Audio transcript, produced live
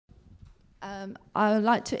I would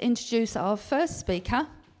like to introduce our first speaker.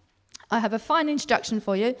 I have a fine introduction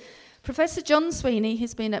for you. Professor John Sweeney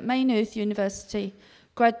has been at Maynooth University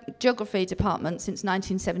Geography Department since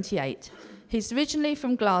 1978. He's originally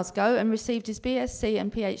from Glasgow and received his BSc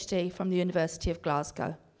and PhD from the University of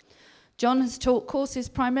Glasgow. John has taught courses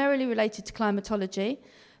primarily related to climatology,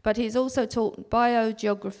 but he's also taught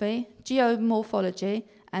biogeography, geomorphology,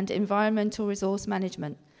 and environmental resource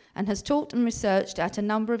management, and has taught and researched at a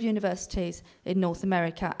number of universities in North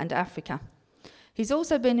America and Africa. He's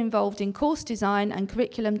also been involved in course design and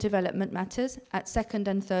curriculum development matters at second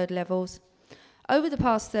and third levels. Over the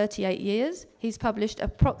past 38 years, he's published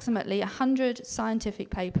approximately 100 scientific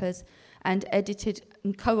papers and edited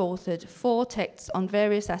and co-authored 4 texts on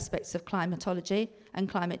various aspects of climatology and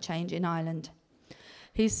climate change in Ireland.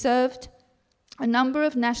 He's served a number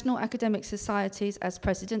of national academic societies as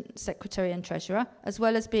President, Secretary and Treasurer, as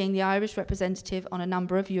well as being the Irish representative on a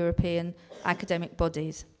number of European academic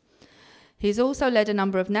bodies. He's also led a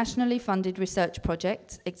number of nationally funded research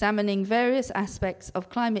projects examining various aspects of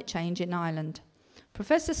climate change in Ireland.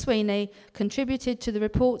 Professor Sweeney contributed to the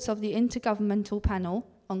reports of the Intergovernmental Panel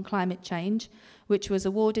on Climate Change, which was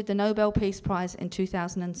awarded the Nobel Peace Prize in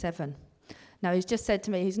 2007. Now, he's just said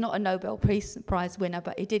to me he's not a Nobel Peace Prize winner,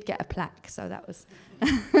 but he did get a plaque, so that was...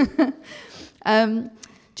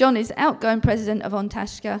 John is outgoing president of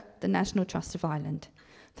Ontashka, the National Trust of Ireland.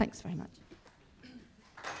 Thanks very much.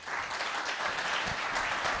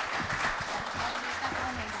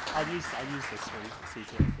 I'll use this one.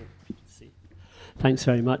 See. Thanks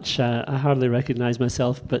very much. I hardly recognise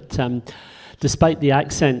myself, but despite the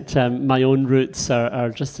accent, my own roots are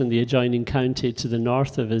just in the adjoining county to the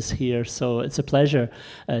north of us here, so it's a pleasure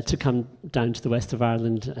to come down to the west of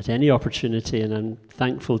Ireland at any opportunity, and I'm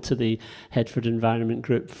thankful to the Headford Environment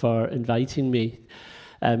Group for inviting me.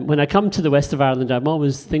 When I come to the west of Ireland, I'm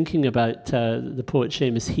always thinking about the poet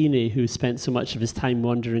Seamus Heaney, who spent so much of his time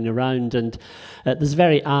wandering around, and there's a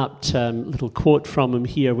very apt little quote from him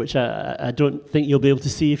here, which I don't think you'll be able to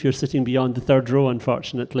see if you're sitting beyond the third row,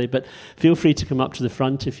 unfortunately, but feel free to come up to the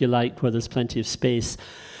front if you like, where there's plenty of space.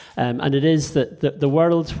 And it is that the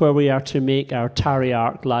world where we are to make our tarry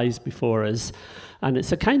arc lies before us. And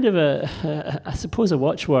it's a kind of I suppose, a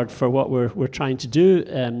watchword for what we're trying to do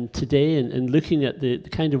today, and looking at the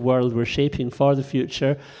kind of world we're shaping for the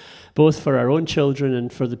future, both for our own children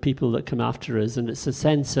and for the people that come after us. And it's a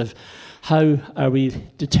sense of how are we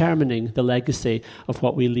determining the legacy of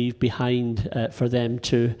what we leave behind for them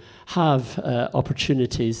to have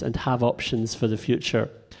opportunities and have options for the future.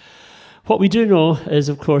 What we do know is,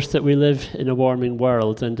 of course, that we live in a warming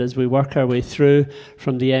world, and as we work our way through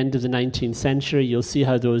from the end of the 19th century, you'll see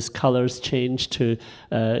how those colours change to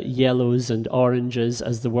yellows and oranges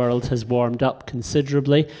as the world has warmed up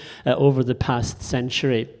considerably over the past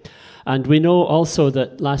century. And we know also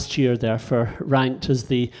that last year, therefore, ranked as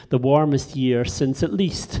the warmest year since at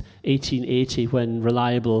least 1880, when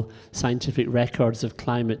reliable scientific records of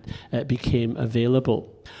climate became available.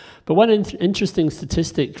 But one interesting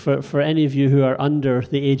statistic for any of you who are under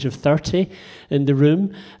the age of 30 in the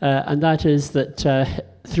room, and that is that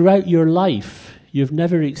throughout your life, you've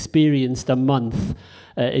never experienced a month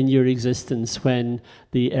in your existence when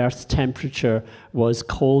the Earth's temperature was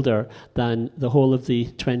colder than the whole of the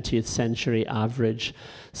 20th century average.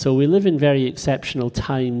 So we live in very exceptional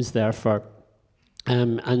times, therefore.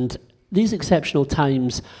 And these exceptional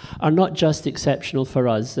times are not just exceptional for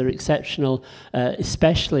us, they're exceptional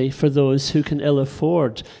especially for those who can ill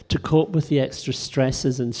afford to cope with the extra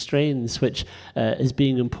stresses and strains which is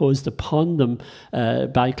being imposed upon them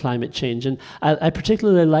by climate change. And I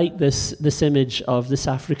particularly like this image of this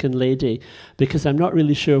African lady, because I'm not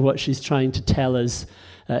really sure what she's trying to tell us.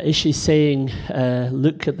 Is she saying,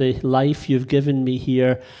 look at the life you've given me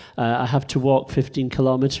here, I have to walk 15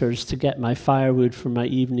 kilometres to get my firewood for my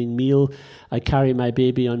evening meal, I carry my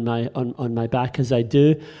baby on my back as I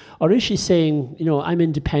do? Or is she saying, you know, I'm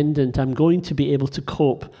independent, I'm going to be able to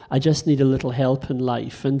cope, I just need a little help in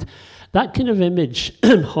life? And that kind of image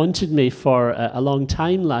haunted me for a long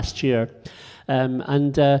time last year.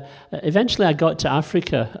 Eventually I got to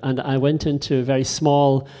Africa, and I went into a very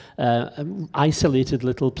small, isolated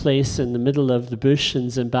little place in the middle of the bush in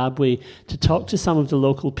Zimbabwe to talk to some of the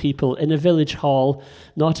local people in a village hall,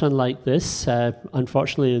 not unlike this.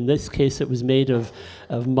 Unfortunately, in this case, it was made of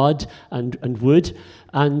mud and wood,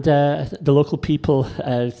 and the local people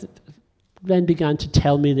then began to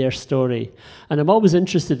tell me their story. And I'm always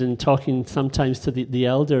interested in talking sometimes to the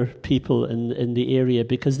elder people in the area,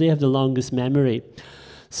 because they have the longest memory.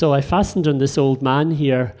 So I fastened on this old man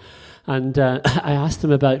here, and I asked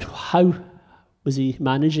him about how was he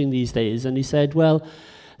managing these days. And he said, well,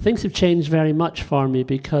 things have changed very much for me,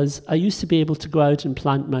 because I used to be able to go out and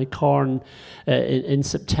plant my corn in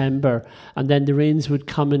September, and then the rains would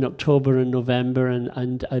come in October and November,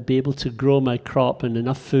 and I'd be able to grow my crop and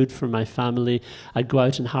enough food for my family. I'd go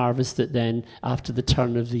out and harvest it then after the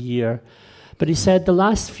turn of the year. But he said the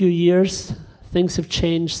last few years, things have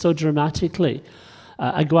changed so dramatically.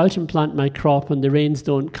 I go out and plant my crop and the rains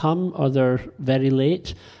don't come, or they're very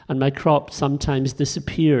late, and my crop sometimes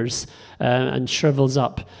disappears and shrivels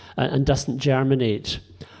up and doesn't germinate.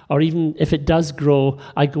 Or even if it does grow,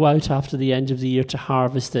 I go out after the end of the year to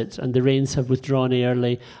harvest it, and the rains have withdrawn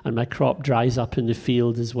early and my crop dries up in the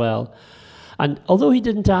field as well. And although he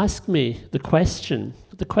didn't ask me the question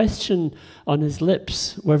on his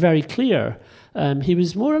lips were very clear. He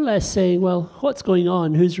was more or less saying, well, what's going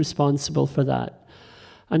on? Who's responsible for that?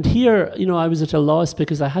 And here, I was at a loss,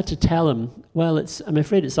 because I had to tell him, well, I'm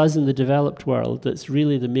afraid it's us in the developed world that's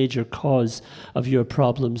really the major cause of your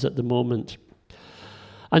problems at the moment.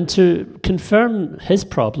 And to confirm his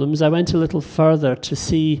problems, I went a little further to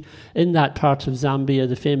see in that part of Zambia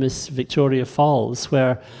the famous Victoria Falls,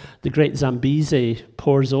 where the great Zambezi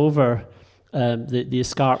pours over the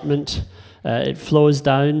escarpment. It flows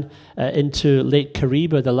down into Lake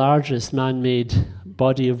Kariba, the largest man-made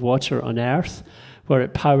body of water on Earth, where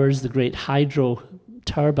it powers the great hydro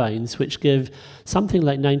turbines, which give something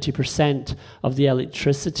like 90% of the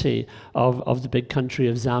electricity of the big country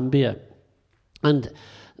of Zambia. And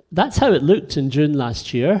that's how it looked in June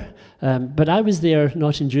last year. But I was there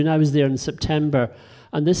not in June, I was there in September.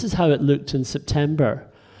 And this is how it looked in September.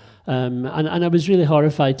 And I was really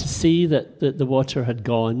horrified to see that the water had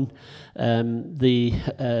gone.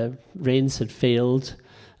 The rains had failed.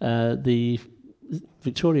 The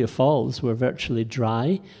Victoria Falls were virtually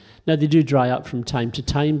dry. Now, they do dry up from time to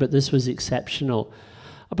time, but this was exceptional.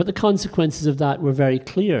 But the consequences of that were very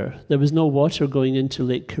clear. There was no water going into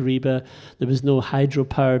Lake Kariba. There was no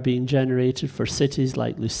hydropower being generated for cities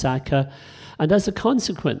like Lusaka. And as a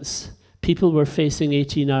consequence, people were facing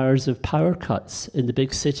 18 hours of power cuts in the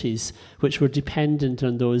big cities, which were dependent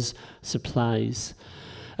on those supplies.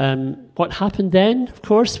 What happened then? Of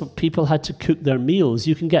course, people had to cook their meals.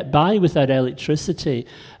 You can get by without electricity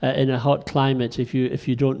in a hot climate if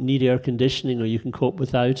you don't need air conditioning, or you can cope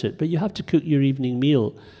without it. But you have to cook your evening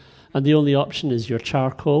meal. And the only option is your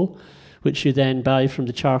charcoal, which you then buy from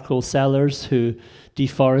the charcoal sellers who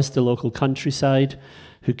deforest the local countryside,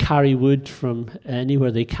 who carry wood from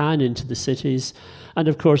anywhere they can into the cities. And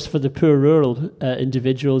of course, for the poor rural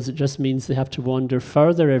individuals, it just means they have to wander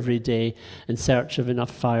further every day in search of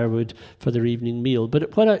enough firewood for their evening meal.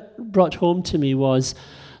 But what it brought home to me was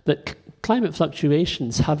that climate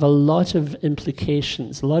fluctuations have a lot of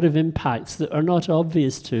implications, a lot of impacts that are not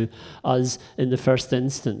obvious to us in the first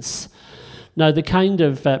instance. Now, the kind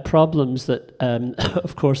of problems that,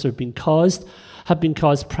 of course, have been caused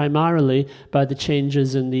primarily by the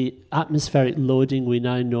changes in the atmospheric loading we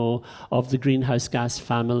now know of the greenhouse gas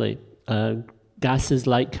family. Gases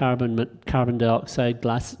like carbon dioxide,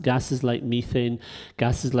 gases like methane,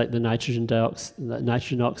 gases like the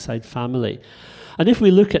nitrogen oxide family. And if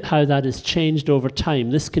we look at how that has changed over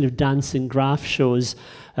time, this kind of dancing graph shows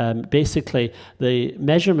basically the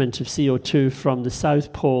measurement of CO2 from the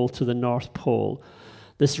South Pole to the North Pole.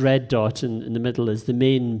 This red dot in the middle is the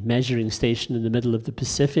main measuring station in the middle of the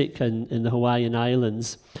Pacific and in the Hawaiian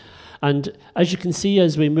Islands. And as you can see,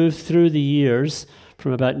 as we move through the years,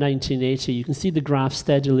 from about 1980, you can see the graph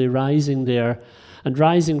steadily rising there, and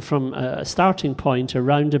rising from a starting point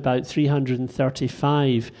around about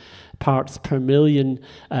 335 parts per million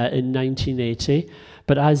in 1980.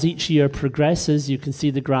 But as each year progresses, you can see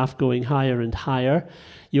the graph going higher and higher.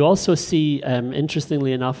 You also see,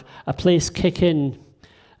 interestingly enough, a place kick in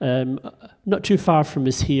not too far from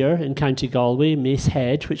us here in County Galway, Mace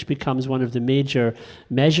Head, which becomes one of the major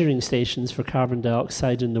measuring stations for carbon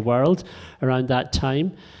dioxide in the world around that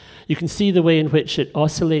time. You can see the way in which it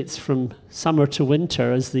oscillates from summer to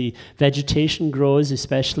winter as the vegetation grows,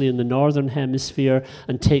 especially in the northern hemisphere,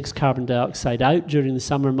 and takes carbon dioxide out during the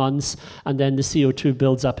summer months, and then the CO2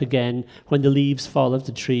 builds up again when the leaves fall off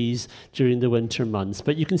the trees during the winter months.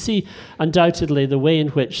 But you can see undoubtedly the way in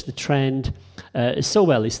which the trend is so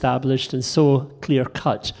well established and so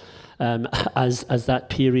clear-cut as that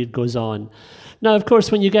period goes on. Now, of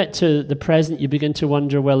course, when you get to the present, you begin to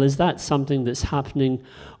wonder, well, is that something that's happening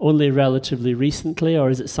only relatively recently, or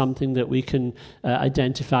is it something that we can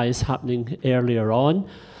identify as happening earlier on?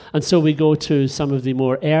 And so we go to some of the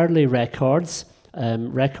more early records,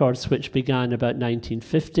 records which began about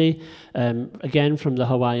 1950, again from the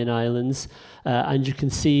Hawaiian Islands. And you can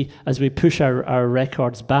see, as we push our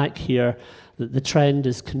records back here, that the trend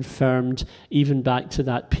is confirmed even back to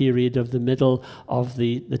that period of the middle of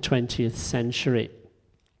the 20th century.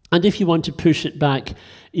 And if you want to push it back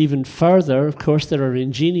even further, of course, there are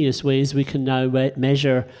ingenious ways we can now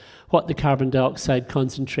measure what the carbon dioxide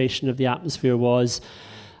concentration of the atmosphere was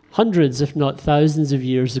hundreds, if not thousands of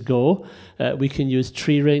years ago. We can use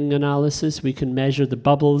tree ring analysis. We can measure the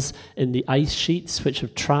bubbles in the ice sheets which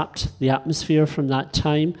have trapped the atmosphere from that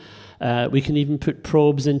time. We can even put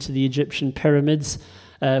probes into the Egyptian pyramids,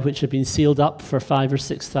 which have been sealed up for 5,000 or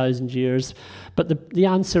 6,000 years. But the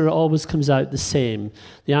answer always comes out the same.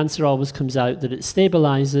 The answer always comes out that it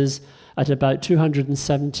stabilizes at about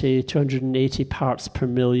 270, 280 parts per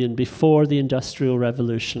million before the Industrial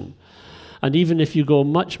Revolution. And even if you go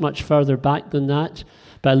much, much further back than that,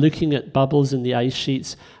 by looking at bubbles in the ice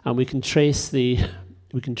sheets, and we can trace the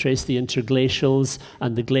interglacials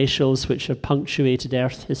and the glacials which have punctuated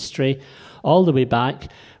Earth history all the way back,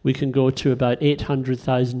 we can go to about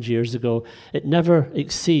 800,000 years ago. It never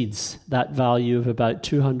exceeds that value of about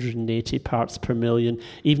 280 parts per million,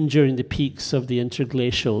 even during the peaks of the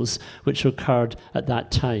interglacials which occurred at that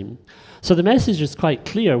time. So the message is quite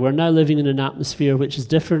clear. We're now living in an atmosphere which is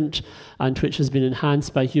different and which has been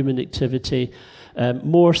enhanced by human activity,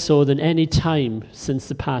 more so than any time since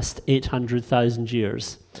the past 800,000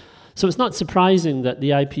 years. So it's not surprising that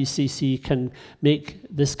the IPCC can make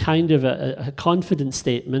this kind of a confident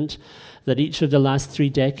statement that each of the last 3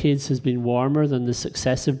 decades has been warmer than the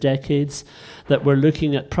successive decades, that we're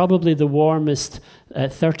looking at probably the warmest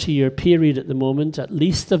 30-year period at the moment, at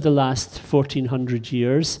least of the last 1,400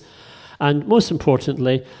 years. And most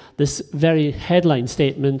importantly, this very headline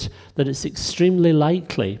statement that it's extremely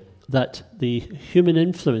likely that the human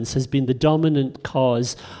influence has been the dominant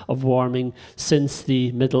cause of warming since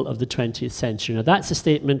the middle of the 20th century. Now, that's a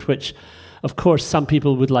statement which, of course, some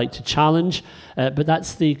people would like to challenge, but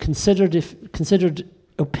that's the considered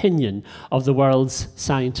opinion of the world's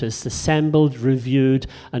scientists, assembled, reviewed,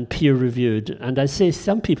 and peer-reviewed. And I say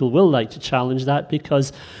some people will like to challenge that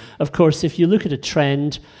because, of course, if you look at a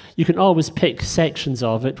trend, you can always pick sections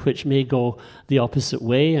of it which may go the opposite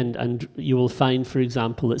way, and you will find, for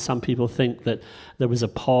example, that some people think that there was a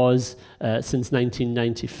pause since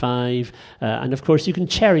 1995, and of course you can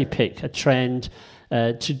cherry pick a trend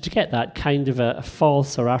to get that kind of a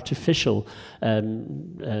false or artificial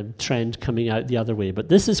trend coming out the other way. But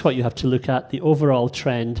this is what you have to look at. The overall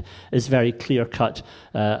trend is very clear-cut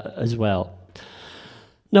as well.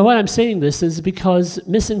 Now, why I'm saying this is because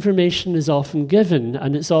misinformation is often given,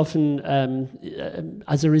 and it's often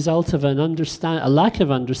as a result of a lack of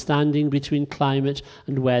understanding between climate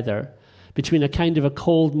and weather, between a kind of a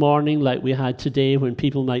cold morning like we had today when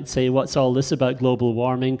people might say, what's all this about global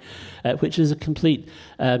warming, which is a complete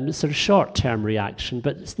sort of short-term reaction,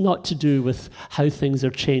 but it's not to do with how things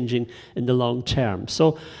are changing in the long term.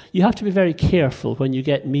 So you have to be very careful when you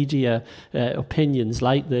get media opinions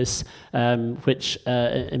like this, which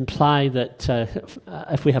imply that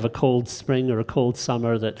if we have a cold spring or a cold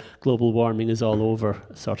summer, that global warming is all over,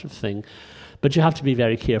 sort of thing. But you have to be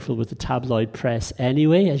very careful with the tabloid press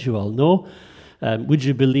anyway, as you all know. Would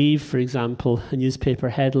you believe, for example, a newspaper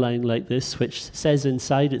headline like this, which says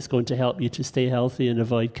inside it's going to help you to stay healthy and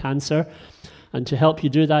avoid cancer, and to help you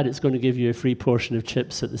do that, it's going to give you a free portion of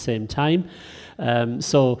chips at the same time.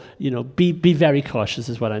 So, you know, be very cautious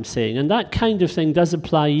is what I'm saying. And that kind of thing does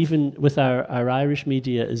apply even with our Irish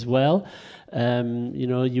media as well. You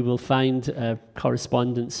know, you will find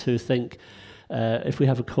correspondents who think, if we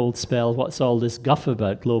have a cold spell, what's all this guff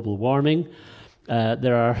about global warming?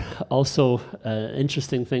 There are also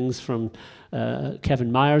interesting things from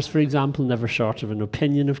Kevin Myers, for example, never short of an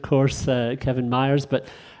opinion, of course, Kevin Myers, but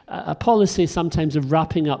a policy sometimes of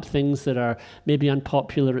wrapping up things that are maybe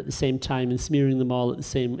unpopular at the same time and smearing them all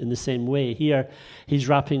in the same way. Here, he's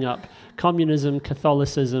wrapping up communism,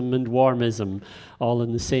 Catholicism, and warmism all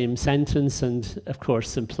in the same sentence, and of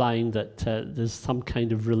course implying that there's some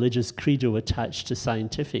kind of religious credo attached to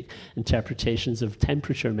scientific interpretations of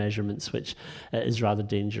temperature measurements, which is rather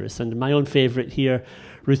dangerous. And my own favourite here,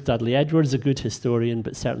 Ruth Dudley Edwards, a good historian,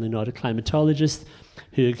 but certainly not a climatologist,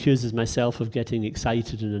 who accuses myself of getting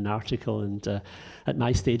excited in an article, and at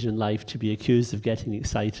my stage in life to be accused of getting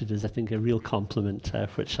excited is, I think, a real compliment,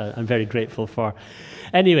 which I'm very grateful for.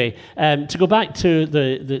 Anyway, to go back to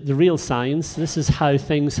the real science, this is how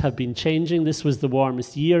things have been changing. This was the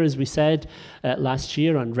warmest year, as we said, last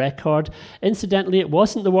year on record. Incidentally, it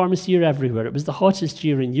wasn't the warmest year everywhere. It was the hottest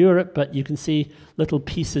year in Europe, but you can see little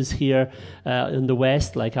pieces here in the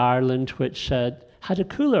west, like Ireland, which had a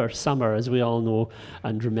cooler summer, as we all know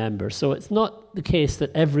and remember. So it's not the case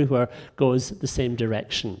that everywhere goes the same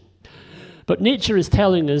direction. But But nature is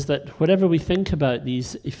telling us that whatever we think about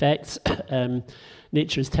these effects,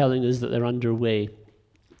 nature is telling us that they're underway.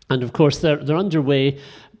 And of course, they're underway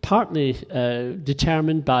partly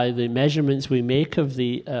determined by the measurements we make of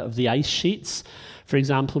the ice sheets. For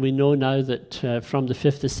example, we know now that from the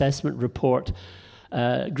 5th assessment report,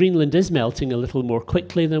 Greenland is melting a little more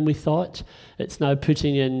quickly than we thought. It's now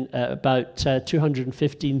putting in about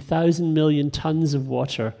 215,000 million tons of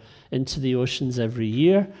water into the oceans every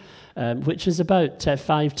year, which is about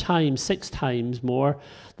 5 times, 6 times more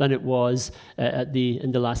than it was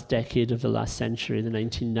in the last decade of the last century, the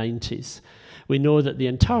 1990s. We know that the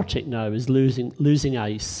Antarctic now is losing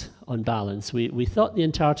ice on balance. We thought the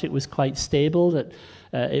Antarctic was quite stable, that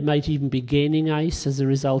it might even be gaining ice as a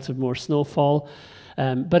result of more snowfall.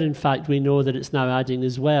 But in fact, we know that it's now adding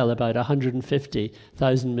as well about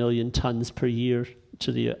 150,000 million tons per year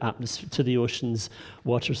to the ocean's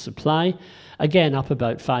water supply, again up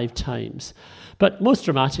about 5 times. But most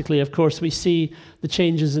dramatically, of course, we see the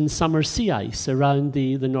changes in summer sea ice around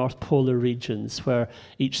the North Polar regions, where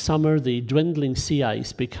each summer the dwindling sea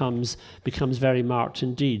ice becomes very marked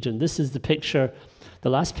indeed. And this is the picture, the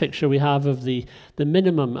last picture we have of the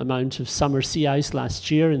minimum amount of summer sea ice last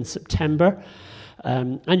year in September.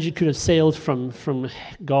 And you could have sailed from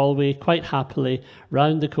Galway quite happily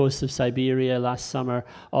round the coast of Siberia last summer,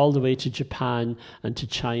 all the way to Japan and to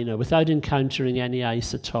China without encountering any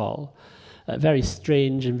ice at all. A very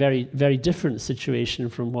strange and very, very different situation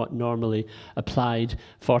from what normally applied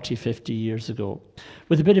 40, 50 years ago.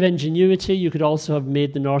 With a bit of ingenuity, you could also have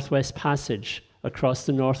made the Northwest Passage across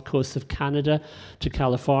the north coast of Canada to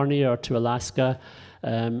California or to Alaska.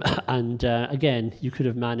 Again, you could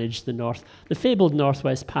have managed the fabled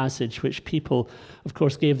Northwest Passage, which people, of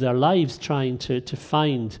course, gave their lives trying to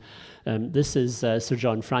find. This is Sir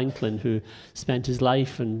John Franklin, who spent his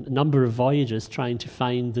life and a number of voyages trying to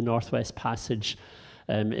find the Northwest Passage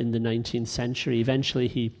in the 19th century. Eventually,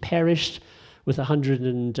 he perished with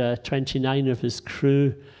 129 of his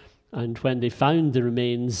crew, and when they found the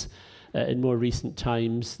remains in more recent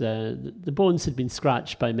times, the bones had been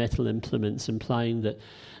scratched by metal implements, implying that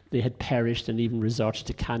they had perished and even resorted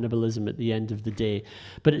to cannibalism at the end of the day.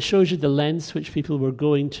 But it shows you the lengths which people were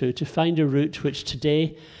going to find a route which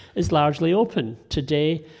today is largely open.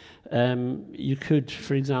 Today, you could,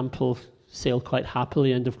 for example, sail quite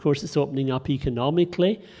happily, and of course it's opening up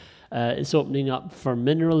economically. It's opening up for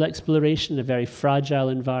mineral exploration, a very fragile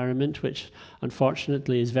environment, which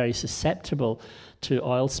unfortunately is very susceptible to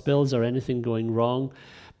oil spills or anything going wrong.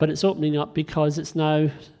 But it's opening up because it's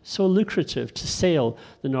now so lucrative to sail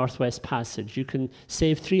the Northwest Passage. You can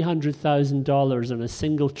save $300,000 on a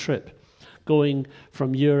single trip going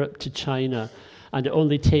from Europe to China, and it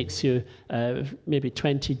only takes you maybe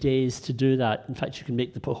 20 days to do that. In fact, you can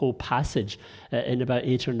make the whole passage in about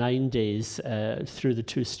 8 or 9 days through the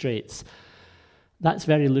 2 straits. That's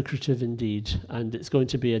very lucrative indeed, and it's going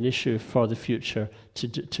to be an issue for the future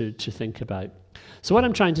to think about. So what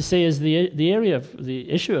I'm trying to say is the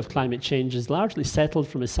issue of climate change is largely settled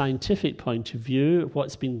from a scientific point of view of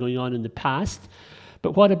what's been going on in the past.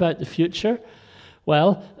 But what about the future?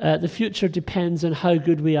 Well, the future depends on how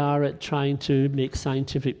good we are at trying to make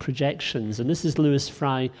scientific projections. And this is Lewis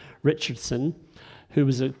Fry Richardson, who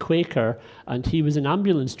was a Quaker, and he was an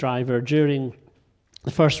ambulance driver during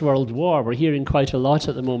the First World War. We're hearing quite a lot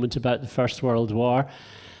at the moment about the First World War.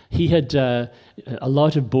 He had a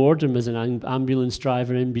lot of boredom as an ambulance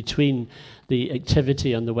driver in between the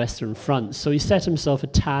activity on the Western Front. So he set himself a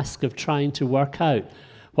task of trying to work out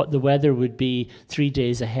what the weather would be 3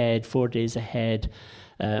 days ahead, 4 days ahead,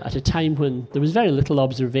 at a time when there was very little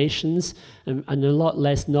observations and a lot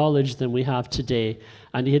less knowledge than we have today.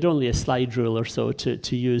 And he had only a slide rule or so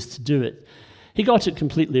to use to do it. He got it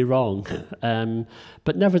completely wrong,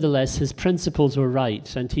 but nevertheless his principles were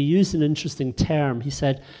right, and he used an interesting term. He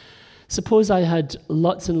said, suppose I had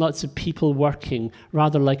lots and lots of people working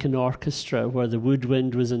rather like an orchestra, where the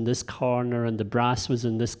woodwind was in this corner and the brass was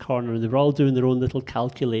in this corner, and they were all doing their own little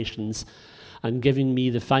calculations and giving me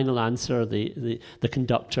the final answer, the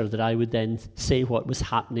conductor, that I would then say what was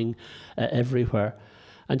happening everywhere.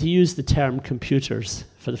 And he used the term computers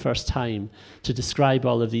for the first time to describe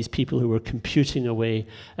all of these people who were computing away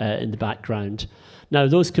in the background. Now,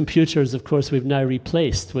 those computers, of course, we've now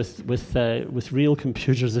replaced with real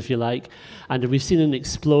computers, if you like, and we've seen an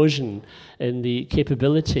explosion in the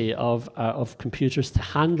capability of computers to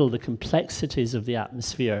handle the complexities of the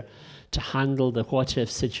atmosphere, to handle the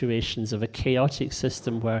what-if situations of a chaotic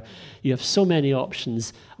system where you have so many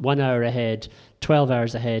options, 1 hour ahead, 12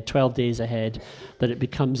 hours ahead, 12 days ahead, that it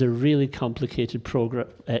becomes a really complicated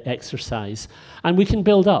exercise. And we can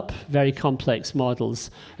build up very complex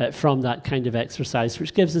models from that kind of exercise,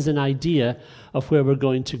 which gives us an idea of where we're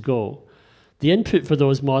going to go. The input for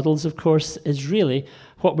those models, of course, is really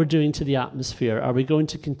what we're doing to the atmosphere. Are we going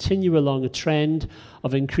to continue along a trend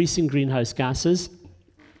of increasing greenhouse gases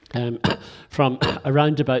from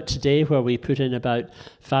around about today, where we put in about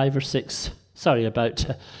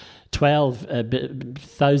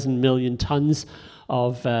 12,000 million tons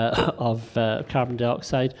of carbon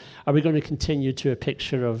dioxide? Are we going to continue to a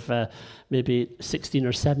picture of maybe 16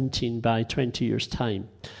 or 17 by 20 years' time?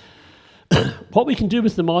 What we can do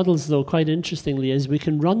with the models, though, quite interestingly, is we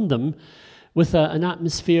can run them with an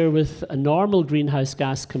atmosphere with a normal greenhouse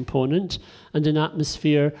gas component and an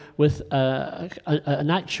atmosphere with an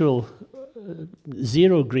actual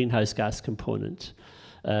zero greenhouse gas component,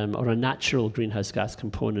 or a natural greenhouse gas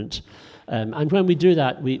component. And when we do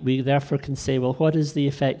that, we therefore can say, well, what is the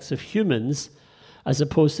effects of humans as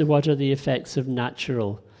opposed to what are the effects of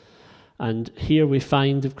natural? And here we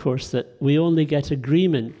find, of course, that we only get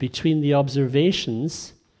agreement between the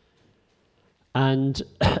observations and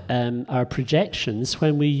our projections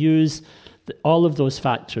when we use all of those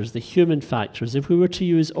factors, the human factors. If we were to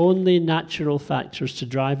use only natural factors to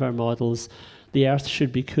drive our models, the Earth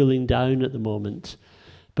should be cooling down at the moment.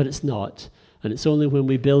 But it's not. And it's only when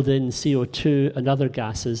we build in CO2 and other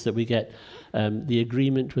gases that we get the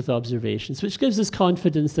agreement with observations, which gives us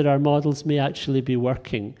confidence that our models may actually be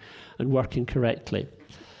working and working correctly.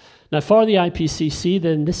 Now, for the IPCC,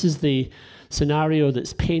 then, this is the scenario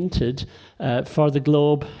that's painted for the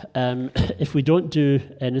globe if we don't do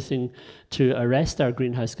anything to arrest our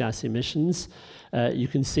greenhouse gas emissions. You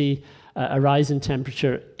can see a rise in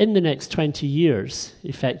temperature in the next 20 years,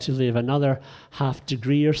 effectively of another ½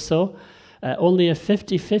 degree or so. Only a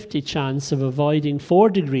 50-50 chance of avoiding 4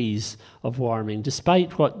 degrees of warming,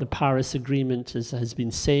 despite what the Paris Agreement has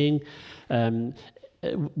been saying.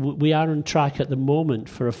 We are on track at the moment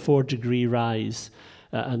for a 4-degree rise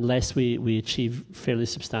unless we achieve fairly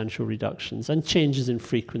substantial reductions, and changes in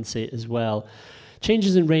frequency as well.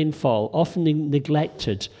 Changes in rainfall, often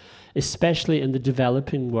neglected, especially in the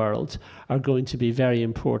developing world, are going to be very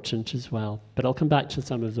important as well. But I'll come back to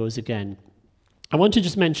some of those again. I want to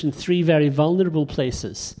just mention 3 very vulnerable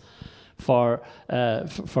places for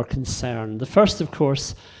concern. The first, of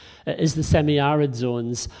course, is the semi-arid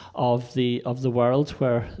zones of the world,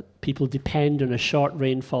 where people depend on a short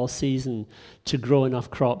rainfall season to grow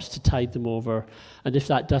enough crops to tide them over. And if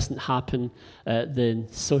that doesn't happen, then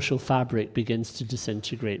social fabric begins to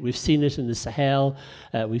disintegrate. We've seen it in the Sahel.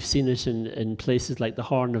 We've seen it in places like the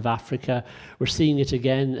Horn of Africa. We're seeing it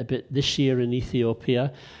again a bit this year in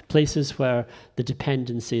Ethiopia, places where the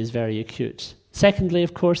dependency is very acute. Secondly,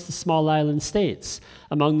 of course, the small island states,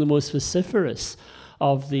 among the most vociferous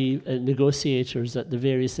of the negotiators at the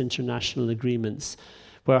various international agreements,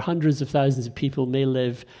 where hundreds of thousands of people may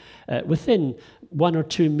live within 1 or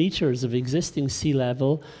 2 meters of existing sea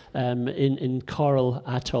level in coral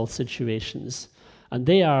atoll situations. And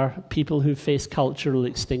they are people who face cultural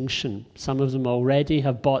extinction. Some of them already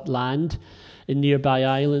have bought land in nearby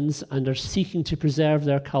islands and are seeking to preserve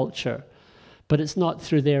their culture. But it's not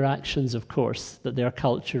through their actions, of course, that their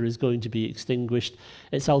culture is going to be extinguished.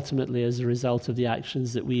 It's ultimately as a result of the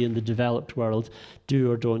actions that we in the developed world do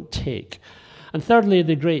or don't take. And thirdly,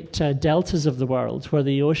 the great deltas of the world, where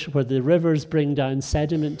the rivers bring down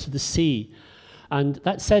sediment to the sea. And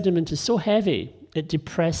that sediment is so heavy, it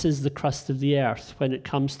depresses the crust of the earth when it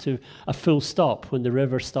comes to a full stop, when the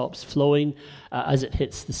river stops flowing as it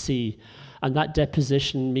hits the sea. And that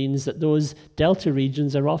deposition means that those delta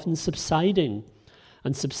regions are often subsiding,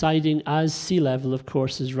 and subsiding as sea level, of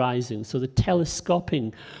course, is rising. So the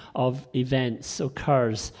telescoping of events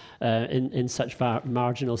occurs in such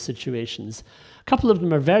marginal situations. A couple of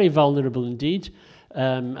them are very vulnerable indeed.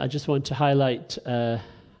 I just want to highlight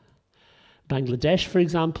Bangladesh, for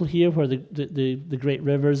example, here, where the great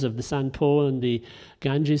rivers of the Sanpo and the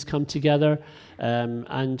Ganges come together.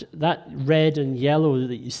 And that red and yellow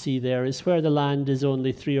that you see there is where the land is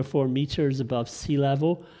only 3 or 4 meters above sea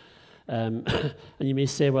level. And you may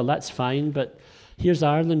say, well, that's fine, but here's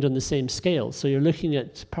Ireland on the same scale. So you're looking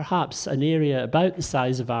at perhaps an area about the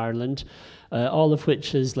size of Ireland, all of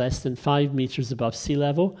which is less than 5 meters above sea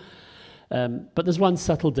level. But there's one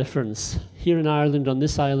subtle difference. Here in Ireland, on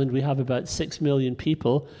this island, we have about 6 million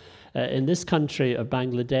people. In this country of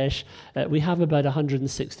Bangladesh, we have about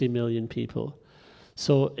 160 million people.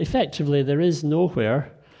 So effectively, there is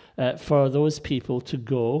nowhere for those people to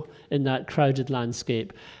go in that crowded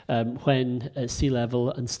landscape when sea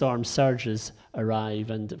level and storm surges arrive.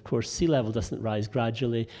 And of course, sea level doesn't rise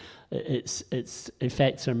gradually. Its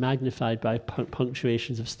effects are magnified by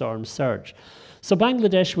punctuations of storm surge. So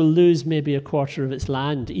Bangladesh will lose maybe a quarter of its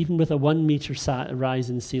land, even with a 1 metre rise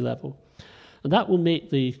in sea level. And that will make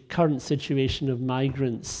the current situation of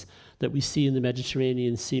migrants that we see in the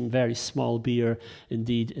Mediterranean seem very small beer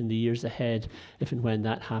indeed in the years ahead, if and when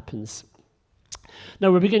that happens.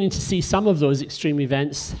 Now, we're beginning to see some of those extreme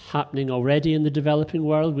events happening already in the developing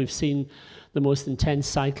world. We've seen the most intense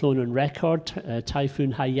cyclone on record,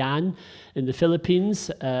 Typhoon Haiyan in the Philippines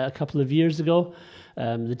a couple of years ago,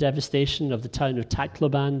 the devastation of the town of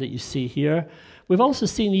Tacloban that you see here. We've also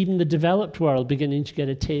seen even the developed world beginning to get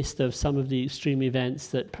a taste of some of the extreme events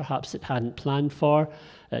that perhaps it hadn't planned for.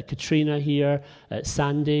 Katrina here,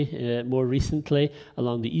 Sandy more recently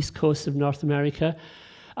along the east coast of North America.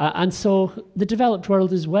 And so the developed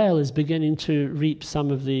world as well is beginning to reap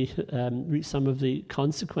some of the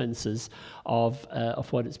consequences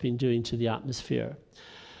of what it's been doing to the atmosphere.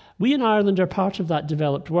 We in Ireland are part of that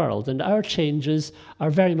developed world, and our changes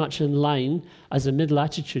are very much in line as a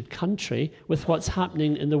mid-latitude country with what's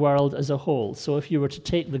happening in the world as a whole. So if you were to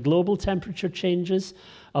take the global temperature changes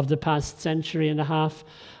of the past century and a half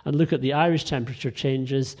and look at the Irish temperature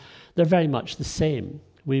changes, they're very much the same.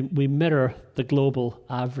 We mirror the global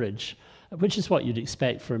average, which is what you'd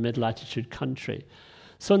expect for a mid-latitude country.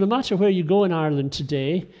 So no matter where you go in Ireland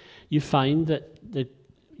today, you find that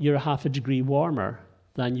you're a half a degree warmer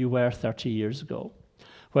than you were 30 years ago.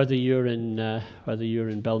 Whether you're in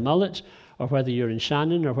Belmullet, or whether you're in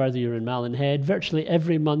Shannon, or whether you're in Malin-Head, virtually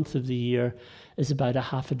every month of the year is about a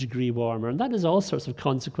half a degree warmer. And that has all sorts of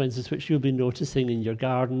consequences which you'll be noticing in your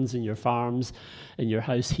gardens, in your farms, in your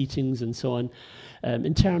house heatings and so on.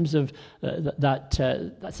 In terms of that's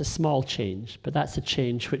a small change, but that's a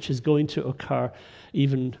change which is going to occur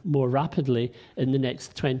even more rapidly in the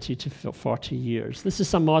next 20 to 40 years. This is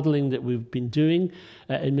some modelling that we've been doing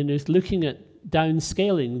in Maynooth, looking at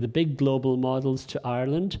downscaling the big global models to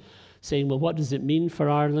Ireland, saying, well, what does it mean for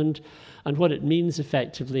Ireland? And what it means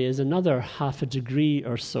effectively is another half a degree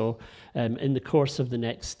or so in the course of the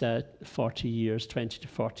next 40 years, 20 to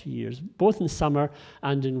 40 years, both in summer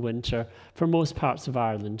and in winter for most parts of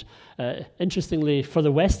Ireland. Interestingly, for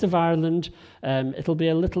the west of Ireland, it'll be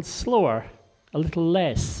a little slower, a little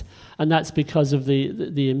less, and that's because of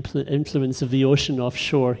the influence of the ocean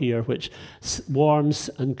offshore here, which warms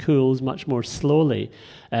and cools much more slowly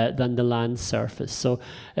than the land surface. So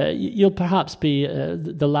you'll perhaps be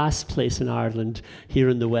the last place in Ireland here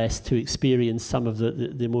in the west to experience some of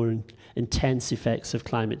the more intense effects of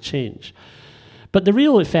climate change. But the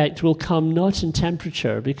real effect will come not in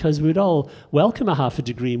temperature, because we'd all welcome a half a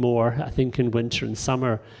degree more, I think, in winter and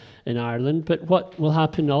summer in Ireland, but what will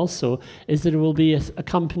happen also is that it will be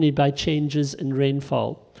accompanied by changes in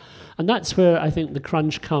rainfall. And that's where I think the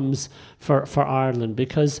crunch comes for Ireland,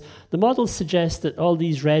 because the models suggest that all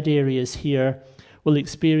these red areas here will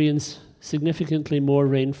experience significantly more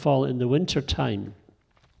rainfall in the winter time.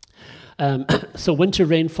 So winter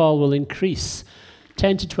rainfall will increase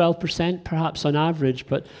 10 to 12% perhaps on average,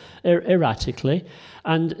 but erratically.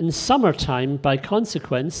 And in summertime, by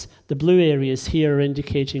consequence, the blue areas here are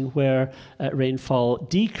indicating where rainfall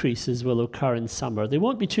decreases will occur in summer. They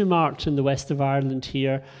won't be too marked in the west of Ireland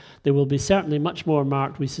here. They will be certainly much more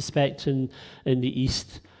marked, we suspect, in the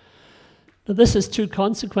east. Now, this has two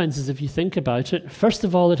consequences if you think about it. First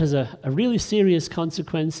of all, it has a really serious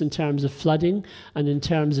consequence in terms of flooding and in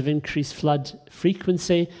terms of increased flood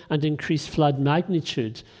frequency and increased flood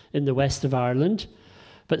magnitude in the west of Ireland.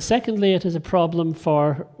 But secondly, it is a problem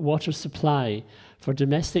for water supply, for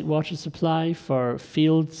domestic water supply, for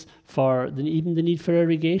fields, for even the need for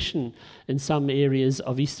irrigation in some areas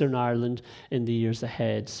of Eastern Ireland in the years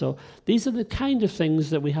ahead. So these are the kind of things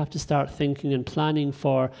that we have to start thinking and planning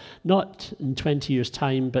for, not in 20 years'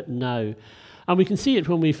 time, but now. And we can see it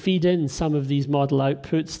when we feed in some of these model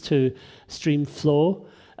outputs to stream flow,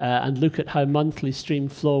 and look at how monthly stream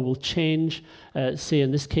flow will change, say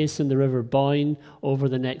in this case in the River Boyne, over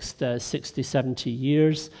the next 60, 70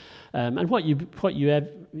 years. And what you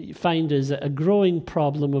find is a growing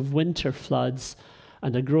problem of winter floods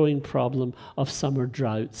and a growing problem of summer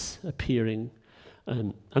droughts appearing.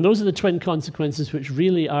 And those are the twin consequences which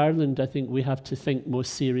really Ireland, I think, we have to think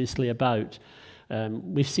most seriously about.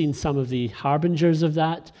 We've seen some of the harbingers of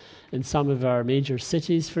that in some of our major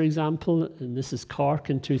cities, for example, and this is Cork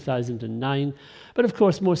in 2009. But of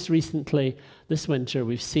course, most recently, this winter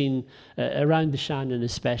we've seen, around the Shannon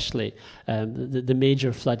especially, the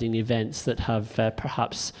major flooding events that have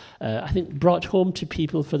perhaps, I think, brought home to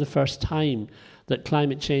people for the first time that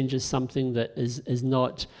climate change is something that is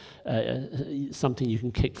not something you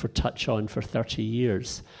can kick for touch on for 30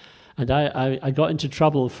 years. And I got into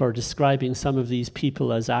trouble for describing some of these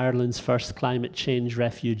people as Ireland's first climate change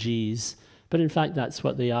refugees. But in fact, that's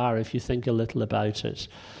what they are if you think a little about it.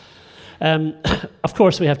 Of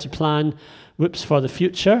course, we have to plan, for the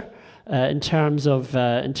future in terms of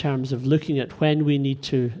looking at when we need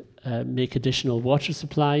to make additional water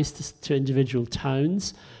supplies to individual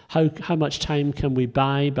towns. How much time can we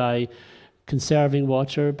buy by conserving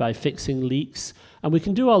water, by fixing leaks? And we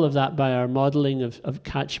can do all of that by our modelling of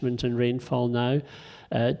catchment and rainfall now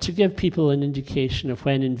to give people an indication of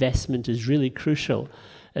when investment is really crucial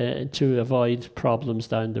to avoid problems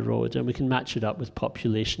down the road. And we can match it up with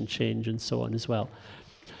population change and so on as well.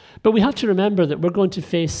 But we have to remember that we're going to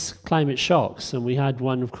face climate shocks. And we had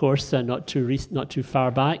one, of course, not too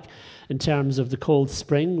far back in terms of the cold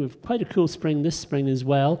spring. We've quite a cool spring this spring as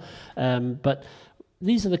well. But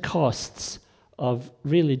these are the costs of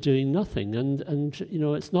really doing nothing, and you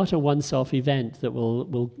know, it's not a once-off event that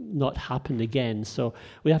will not happen again. So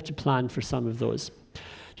we have to plan for some of those.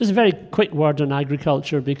 Just a very quick word on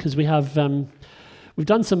agriculture, because we have we've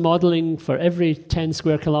done some modelling for every 10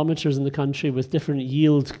 square kilometres in the country with different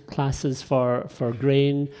yield classes for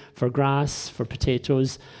grain, for grass, for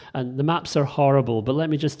potatoes, and the maps are horrible. But let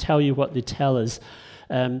me just tell you what they tell us.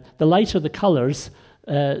 The lighter the colours,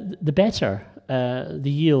 the better the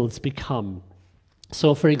yields become.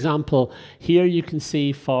 So, for example, here you can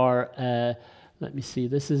see for, let me see,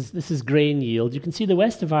 this is grain yield. You can see the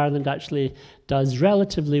west of Ireland actually does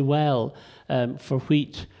relatively well for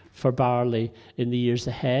wheat, for barley in the years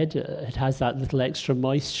ahead. It has that little extra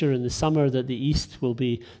moisture in the summer that the east will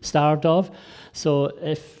be starved of. So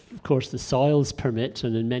if, of course, the soils permit,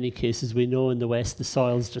 and in many cases we know in the west the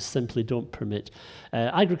soils just simply don't permit,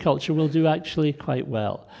 agriculture will do actually quite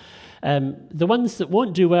well. The ones that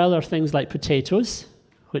won't do well are things like potatoes,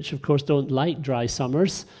 which of course don't like dry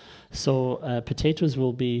summers. So potatoes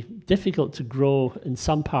will be difficult to grow in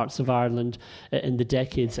some parts of Ireland in the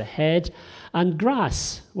decades ahead. And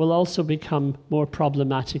grass will also become more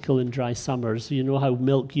problematical in dry summers. You know how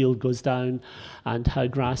milk yield goes down and how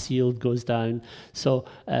grass yield goes down. So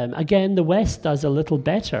again, the west does a little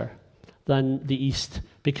better than the east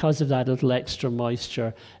because of that little extra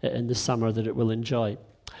moisture in the summer that it will enjoy.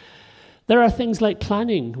 There are things like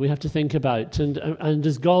planning we have to think about, and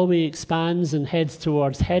as Galway expands and heads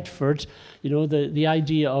towards Headford, you know, the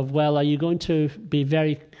idea of, well, are you going to be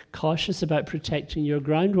very cautious about protecting your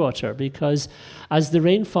groundwater? Because as the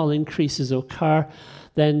rainfall increases occur,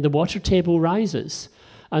 then the water table rises.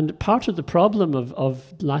 And part of the problem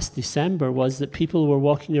of last December was that people were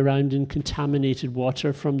walking around in contaminated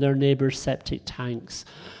water from their neighbours' septic tanks.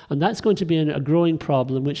 And that's going to be a growing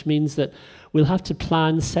problem, which means that we'll have to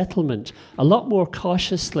plan settlement a lot more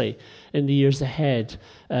cautiously in the years ahead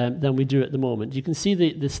than we do at the moment. You can see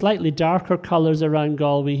the slightly darker colours around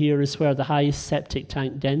Galway here is where the highest septic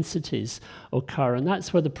tank densities occur, and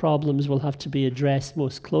that's where the problems will have to be addressed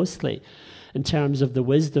most closely in terms of the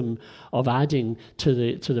wisdom of adding to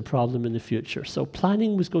the problem in the future. So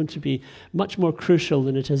planning was going to be much more crucial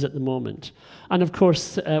than it is at the moment. And of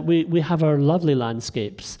course, we have our lovely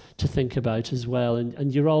landscapes to think about as well,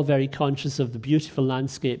 and you're all very conscious of the beautiful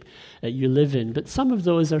landscape you live in, but some of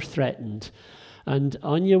those are threatened. And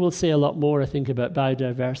Anya will say a lot more, I think, about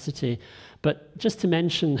biodiversity. But just to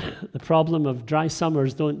mention, the problem of dry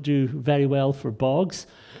summers don't do very well for bogs.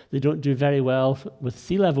 They don't do very well with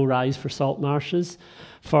sea level rise for salt marshes.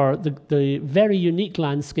 For the very unique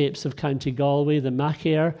landscapes of County Galway, the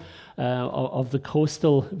machair of the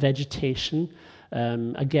coastal vegetation,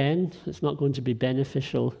 again, it's not going to be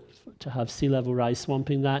beneficial to have sea level rise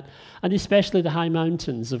swamping that, and especially the high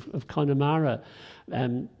mountains of Connemara.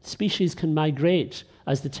 Species can migrate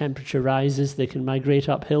as the temperature rises. They can migrate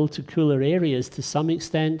uphill to cooler areas to some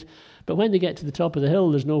extent, but when they get to the top of the hill,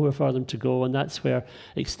 there's nowhere for them to go, and that's where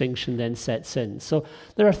extinction then sets in. So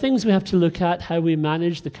there are things we have to look at, how we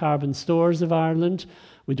manage the carbon stores of Ireland.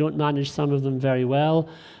 We don't manage some of them very well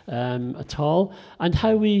at all, and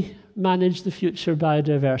how we manage the future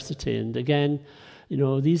biodiversity. And again, you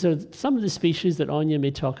know, these are some of the species that Anya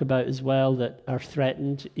may talk about as well that are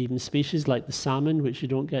threatened, even species like the salmon, which you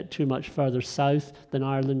don't get too much further south than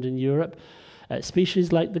Ireland and Europe.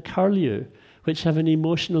 Species like the curlew, which have an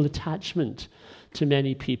emotional attachment to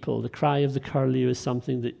many people. The cry of the curlew is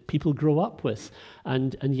something that people grow up with,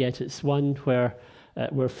 and yet it's one where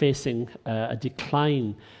we're facing a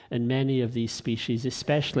decline in many of these species,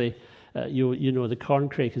 especially You know the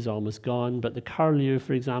corncrake is almost gone, but the curlew,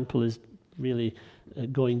 for example, is really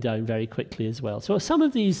going down very quickly as well. So some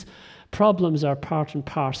of these problems are part and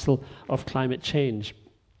parcel of climate change.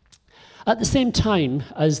 At the same time,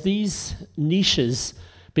 as these niches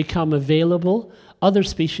become available, other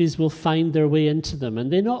species will find their way into them,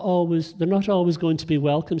 and they're not always going to be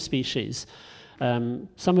welcome species.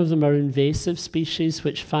 Some of them are invasive species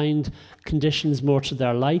which find conditions more to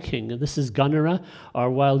their liking. This is gunnera, or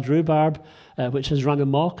wild rhubarb, which has run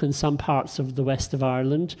amok in some parts of the west of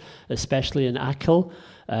Ireland, especially in Achill,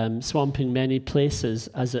 swamping many places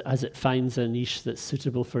as it finds a niche that's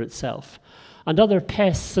suitable for itself. And other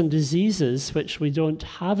pests and diseases, which we don't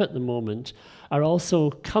have at the moment, are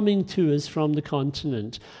also coming to us from the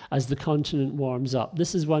continent as the continent warms up.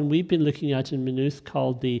 This is one we've been looking at in Maynooth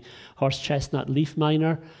called the horse chestnut leaf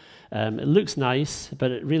miner. It looks nice,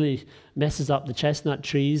 but it really messes up the chestnut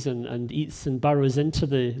trees and eats and burrows into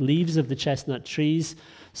the leaves of the chestnut trees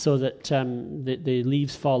so that the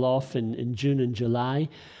leaves fall off in June and July.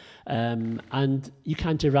 And you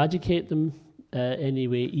can't eradicate them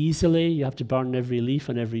anyway easily. You have to burn every leaf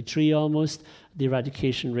on every tree almost. The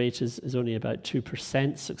eradication rate is only about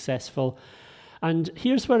 2% successful. And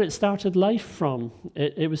here's where it started life from.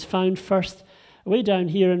 It was found first way down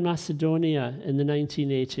here in Macedonia in the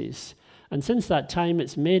 1980s. And since that time,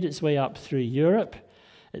 it's made its way up through Europe.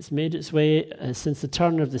 It's made its way, since the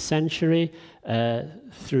turn of the century,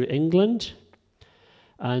 through England.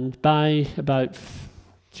 And by about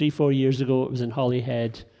 3-4 years ago, it was in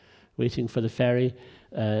Holyhead, waiting for the ferry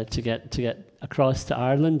to get across to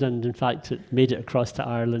Ireland, and in fact it made it across to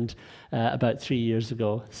Ireland about 3 years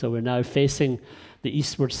ago. So we're now facing the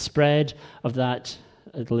eastward spread of that.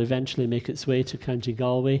 It'll eventually make its way to County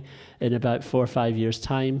Galway in about 4 or 5 years'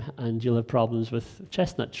 time, and you'll have problems with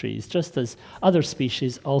chestnut trees, just as other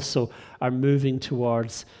species also are moving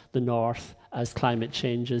towards the north as climate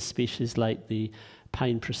changes, species like the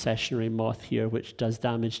pine processionary moth here, which does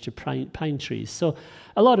damage to pine trees. So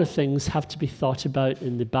a lot of things have to be thought about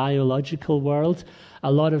in the biological world.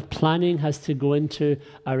 A lot of planning has to go into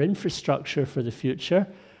our infrastructure for the future.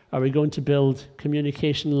 Are we going to build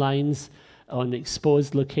communication lines on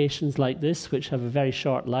exposed locations like this, which have a very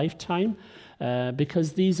short lifetime?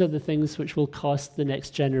 Because these are the things which will cost the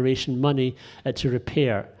next generation money to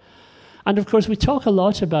repair. And of course, we talk a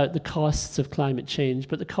lot about the costs of climate change,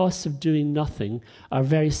 but the costs of doing nothing are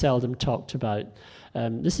very seldom talked about.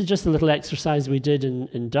 This is just a little exercise we did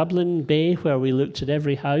in Dublin Bay, where we looked at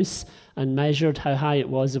every house and measured how high it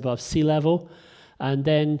was above sea level, and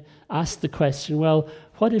then asked the question, well,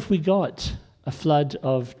 what if we got a flood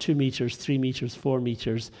of 2 meters, 3 meters, 4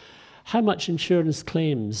 meters? How much insurance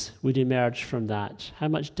claims would emerge from that? How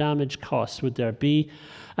much damage costs would there be?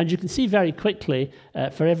 And you can see very quickly,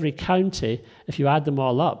 for every county, if you add them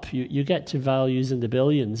all up, you get to values in the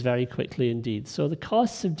billions very quickly indeed. So the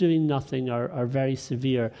costs of doing nothing are very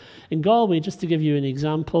severe. In Galway, just to give you an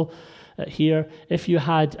example, here, if you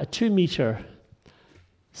had a 2-meter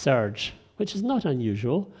surge, which is not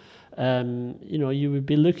unusual, you would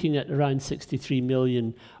be looking at around 63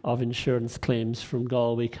 million of insurance claims from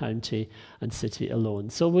Galway County and City alone.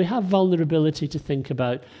 So we have vulnerability to think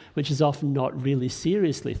about, which is often not really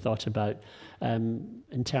seriously thought about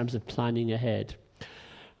in terms of planning ahead.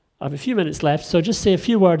 I have a few minutes left, so just say a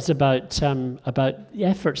few words about the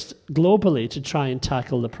efforts globally to try and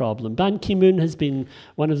tackle the problem. Ban Ki-moon has been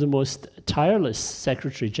one of the most tireless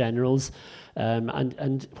Secretary Generals,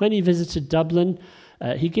 and when he visited Dublin,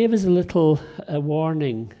 he gave us a little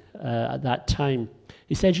warning at that time.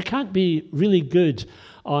 He said, you can't be really good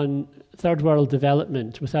on third world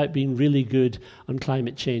development without being really good on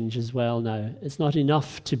climate change as well now. It's not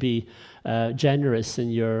enough to be generous in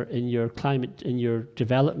your climate, in your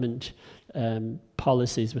development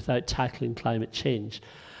policies without tackling climate change.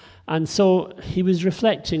 And so he was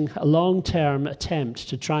reflecting a long-term attempt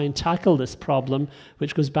to try and tackle this problem,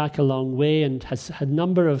 which goes back a long way and has had a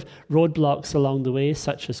number of roadblocks along the way,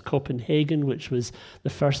 such as Copenhagen, which was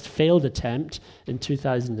the first failed attempt in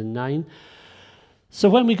 2009. So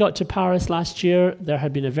when we got to Paris last year, there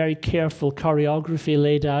had been a very careful choreography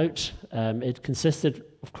laid out. It consisted,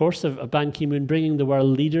 of course, of Ban Ki-moon bringing the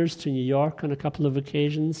world leaders to New York on a couple of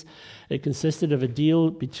occasions. It consisted of a deal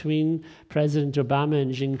between President Obama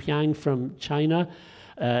and Xi Jinping from China.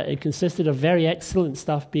 It consisted of very excellent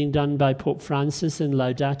stuff being done by Pope Francis in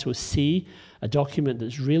Laudato Si, a document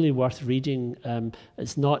that's really worth reading.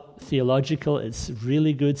 It's not theological, it's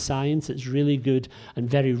really good science, it's really good and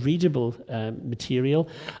very readable material,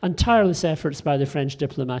 and tireless efforts by the French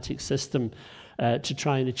diplomatic system to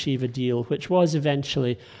try and achieve a deal, which was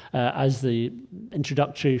eventually, as the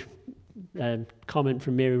introductory comment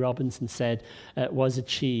from Mary Robinson said, was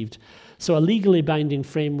achieved. So a legally binding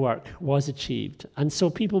framework was achieved, and so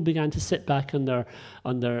people began to sit back on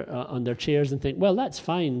their chairs and think, well, that's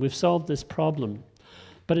fine, we've solved this problem.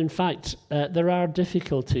 But in fact, there are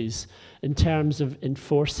difficulties in terms of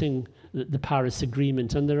enforcing the Paris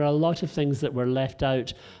Agreement, and there are a lot of things that were left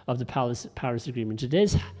out of the Paris Agreement. It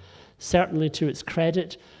is certainly, to its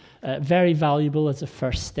credit, very valuable as a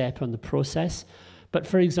first step on the process. But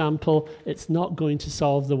for example, it's not going to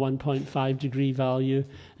solve the 1.5 degree value.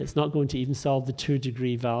 It's not going to even solve the 2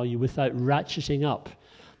 degree value without ratcheting up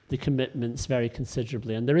the commitments very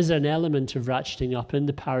considerably. And there is an element of ratcheting up in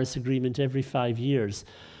the Paris Agreement every 5 years.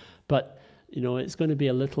 But it's going to be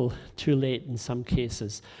a little too late in some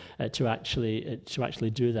cases to actually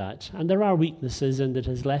do that. And there are weaknesses, and it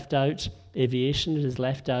has left out aviation, it has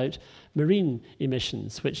left out marine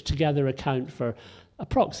emissions, which together account for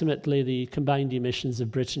approximately the combined emissions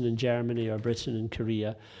of Britain and Germany, or Britain and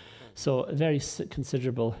Korea. So very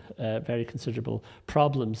considerable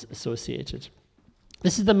problems associated.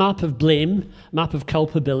 This is the map of blame, map of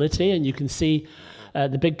culpability, and you can see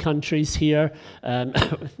the big countries here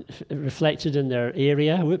reflected in their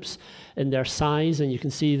area, in their size, and you can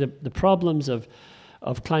see the problems of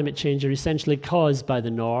climate change are essentially caused by the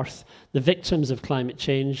north. The victims of climate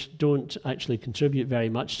change don't actually contribute very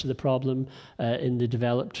much to the problem in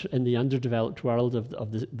the underdeveloped world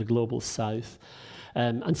of the global south.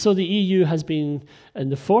 And so the EU has been in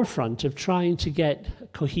the forefront of trying to get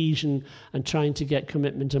cohesion and trying to get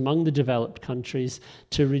commitment among the developed countries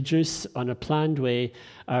to reduce, on a planned way,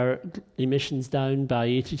 our emissions down by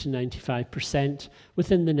 80 to 95%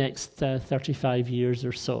 within the next 35 years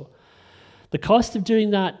or so. The cost of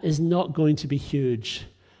doing that is not going to be huge.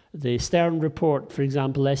 The Stern report, for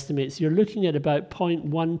example, estimates you're looking at about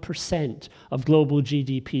 0.1% of global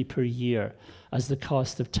GDP per year as the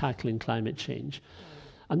cost of tackling climate change.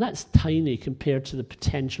 And that's tiny compared to the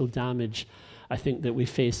potential damage, I think, that we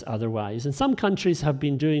face otherwise. And some countries have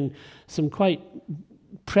been doing some quite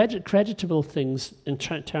creditable things in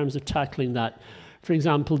terms of tackling that. For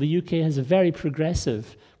example, the UK has a very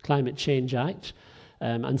progressive Climate Change Act,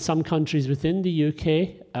 and some countries within the UK,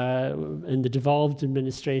 in the devolved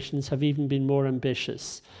administrations, have even been more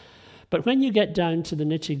ambitious. But when you get down to the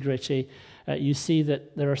nitty-gritty, you see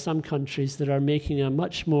that there are some countries that are making a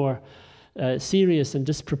much more serious and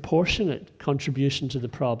disproportionate contribution to the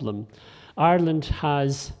problem. Ireland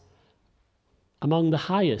has among the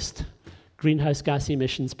highest greenhouse gas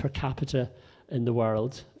emissions per capita in the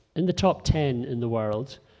world, in the top 10 in the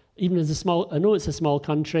world. Even as I know it's a small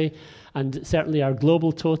country, and certainly our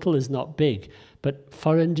global total is not big, but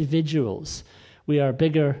for individuals, we are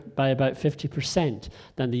bigger by about 50%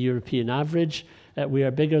 than the European average. We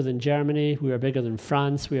are bigger than Germany, we are bigger than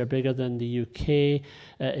France, we are bigger than the UK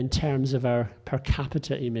in terms of our per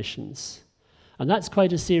capita emissions. And that's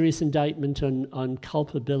quite a serious indictment on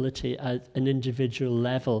culpability at an individual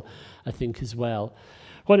level, I think, as well.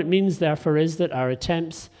 What it means, therefore, is that our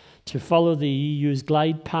attempts to follow the EU's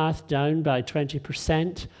glide path down by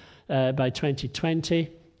 20% by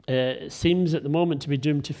 2020 seems at the moment to be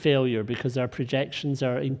doomed to failure, because our projections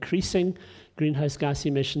are increasing greenhouse gas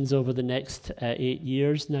emissions over the next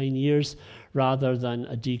 9 years, rather than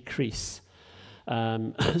a decrease.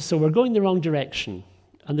 So we're going the wrong direction.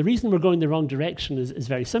 And the reason we're going the wrong direction is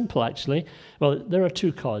very simple, actually. Well, there are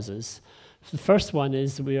two causes. The first one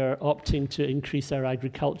is we are opting to increase our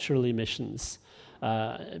agricultural emissions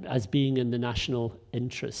as being in the national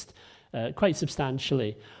interest quite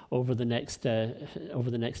substantially over the next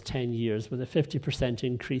 10 years, with a 50%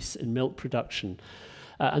 increase in milk production.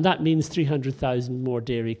 And that means 300,000 more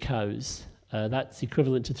dairy cows. That's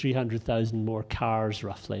equivalent to 300,000 more cars,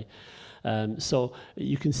 roughly. So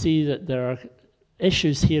you can see that there are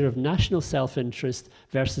issues here of national self-interest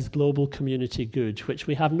versus global community good, which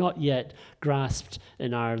we have not yet grasped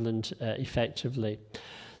in Ireland effectively.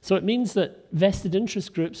 So it means that vested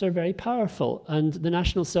interest groups are very powerful, and the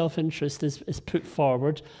national self-interest is put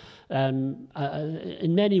forward in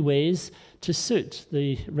many ways to suit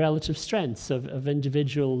the relative strengths of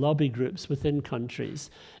individual lobby groups within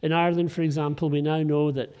countries. In Ireland, for example, we now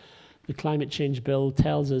know that the climate change bill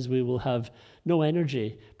tells us we will have no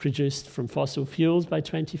energy produced from fossil fuels by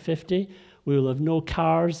 2050. We will have no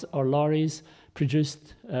cars or lorries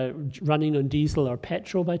produced running on diesel or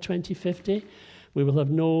petrol by 2050. We will have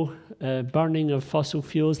no burning of fossil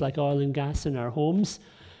fuels like oil and gas in our homes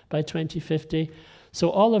by 2050. So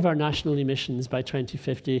all of our national emissions by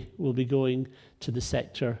 2050 will be going to the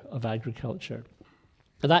sector of agriculture.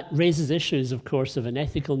 Now that raises issues, of course, of an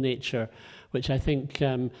ethical nature, which I think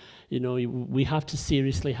we have to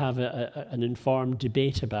seriously have an informed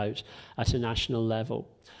debate about at a national level.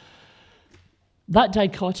 That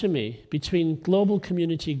dichotomy between global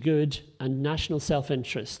community good and national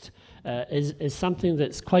self-interest is something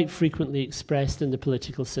that's quite frequently expressed in the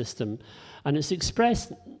political system. And it's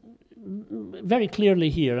expressed very clearly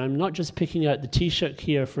here. I'm not just picking out the Taoiseach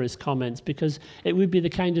here for his comments, because it would be the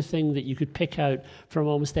kind of thing that you could pick out from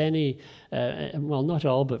almost any, well, not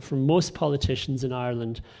all, but from most politicians in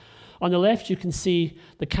Ireland. On the left, you can see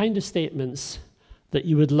the kind of statements that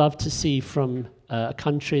you would love to see from a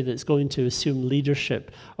country that's going to assume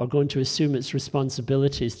leadership or going to assume its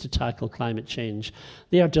responsibilities to tackle climate change.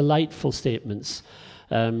 They are delightful statements.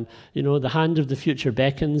 The hand of the future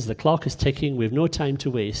beckons, the clock is ticking, we have no time to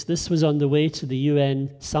waste. This was on the way to the UN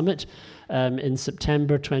summit in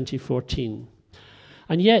September 2014.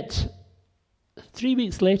 And yet, 3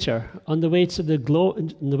 weeks later, on the way to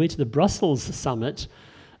the Brussels summit,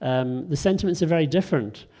 the sentiments are very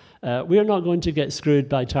different. We are not going to get screwed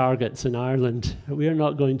by targets in Ireland. We are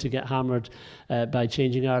not going to get hammered by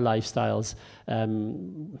changing our lifestyles.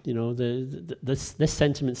 This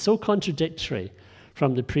sentiment is so contradictory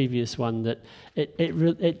from the previous one that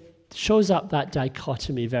it shows up that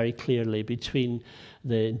dichotomy very clearly between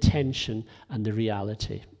the intention and the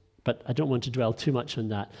reality. But I don't want to dwell too much on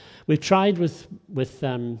that. We've tried with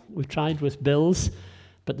bills,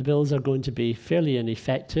 but the bills are going to be fairly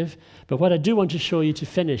ineffective. But what I do want to show you to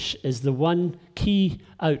finish is the one key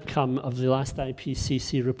outcome of the last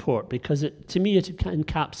IPCC report, because to me it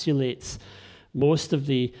encapsulates most of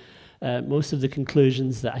the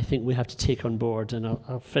conclusions that I think we have to take on board, and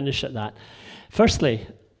I'll finish at that. Firstly,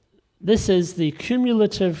 this is the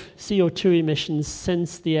cumulative CO2 emissions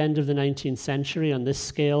since the end of the 19th century on this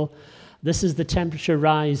scale. This is the temperature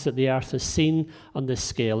rise that the Earth has seen on this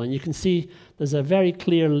scale, and you can see there's a very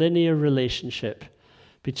clear linear relationship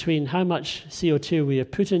between how much CO2 we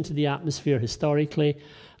have put into the atmosphere historically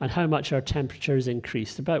and how much our temperature has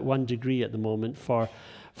increased, about 1 degree at the moment for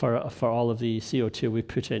all of the CO2 we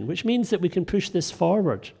put in, which means that we can push this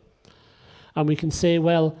forward. And we can say,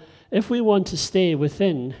 well, if we want to stay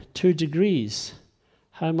within 2 degrees,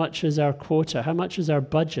 how much is our quota, how much is our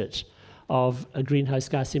budget of greenhouse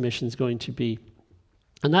gas emissions going to be?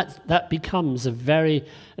 And that becomes a very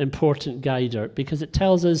important guider, because it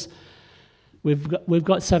tells us we've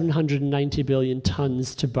got 790 billion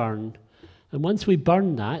tonnes to burn. And once we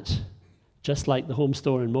burn that, just like the home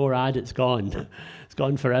store in Morad, it's gone. It's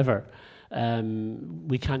gone forever.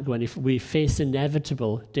 We can't go any. We face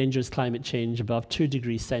inevitable dangerous climate change above 2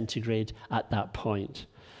 degrees centigrade at that point.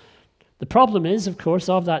 The problem is, of course,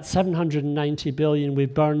 of that 790 billion,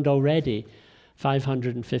 we've burned already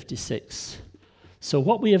 556. So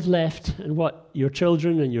what we have left, and what your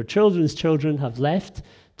children and your children's children have left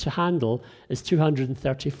to handle, is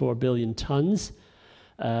 234 billion tonnes.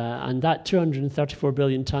 And that 234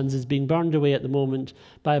 billion tonnes is being burned away at the moment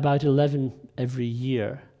by about 11 every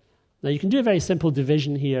year. Now, you can do a very simple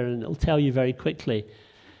division here, and it'll tell you very quickly,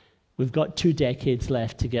 we've got 2 decades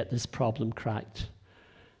left to get this problem cracked.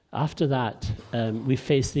 After that, we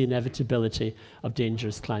face the inevitability of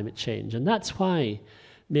dangerous climate change. And that's why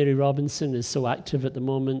Mary Robinson is so active at the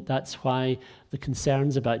moment. That's why the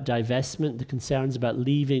concerns about divestment, the concerns about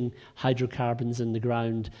leaving hydrocarbons in the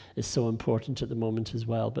ground is so important at the moment as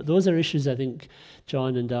well. But those are issues I think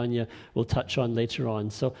John and Danya will touch on later on.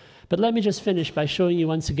 But let me just finish by showing you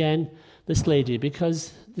once again this lady,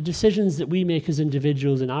 because the decisions that we make as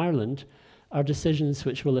individuals in Ireland are decisions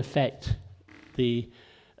which will affect the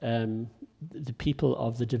people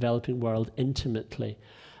of the developing world intimately.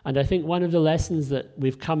 And I think one of the lessons that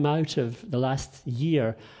we've come out of the last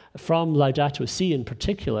year from Laudato Si in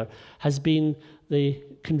particular has been the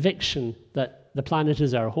conviction that the planet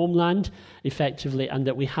is our homeland, effectively, and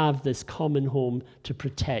that we have this common home to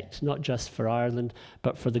protect, not just for Ireland,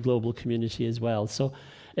 but for the global community as well. So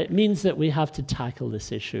it means that we have to tackle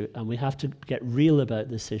this issue, and we have to get real about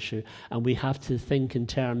this issue, and we have to think in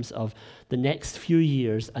terms of the next few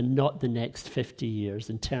years and not the next 50 years,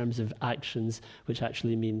 in terms of actions which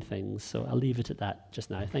actually mean things. So I'll leave it at that just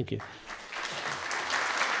now. Thank you.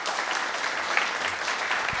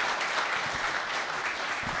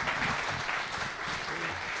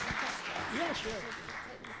 Yeah, sure.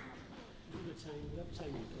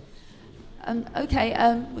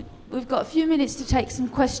 We've got a few minutes to take some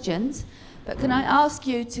questions, but can I ask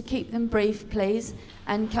you to keep them brief, please?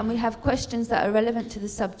 And can we have questions that are relevant to the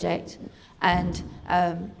subject, and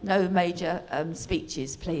no major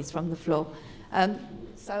speeches, please, from the floor?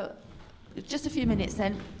 So just a few minutes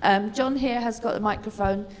then. John here has got a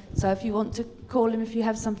microphone, so if you want to call him if you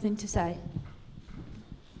have something to say.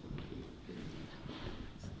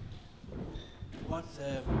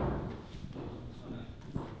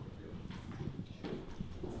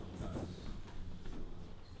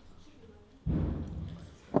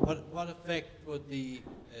 what effect would the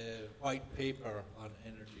white paper on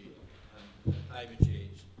energy and climate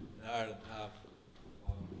change in Ireland have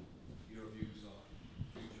on your views on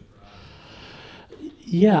future for Ireland?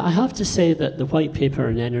 Yeah, I have to say that the white paper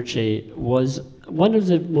on energy was one of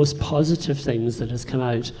the most positive things that has come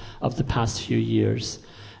out of the past few years.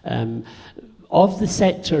 Of the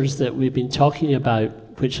sectors that we've been talking about,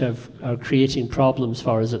 which are creating problems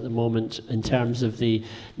for us at the moment in terms of the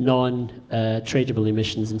non-tradable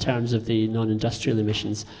emissions, in terms of the non-industrial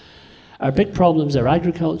emissions, our big problems are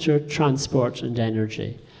agriculture, transport and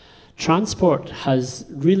energy. Transport has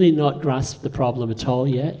really not grasped the problem at all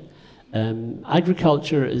yet.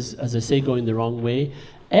 Agriculture is, as I say, going the wrong way.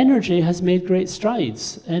 Energy has made great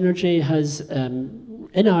strides. Energy has,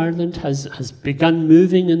 in Ireland, has begun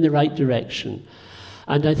moving in the right direction.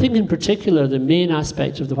 And I think in particular the main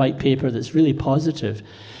aspect of the white paper that's really positive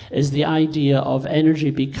is the idea of energy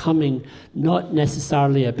becoming not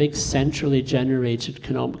necessarily a big centrally generated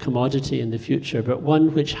commodity in the future, but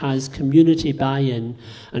one which has community buy-in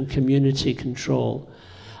and community control.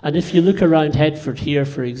 And if you look around Headford here,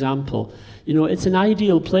 for example, you know, it's an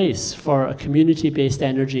ideal place for a community-based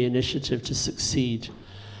energy initiative to succeed.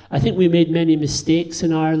 I think we made many mistakes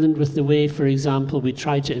in Ireland with the way, for example, we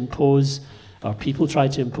tried to impose, or people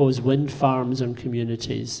tried to impose wind farms on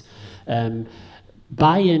communities.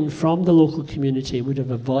 Buy-in from the local community would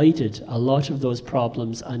have avoided a lot of those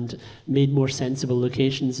problems and made more sensible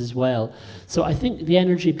locations as well. So I think the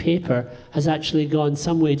energy paper has actually gone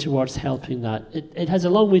some way towards helping that. It has a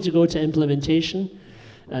long way to go to implementation.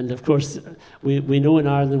 And of course, we know in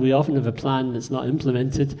Ireland we often have a plan that's not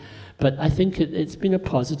implemented. But I think it's been a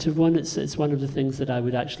positive one. It's one of the things that I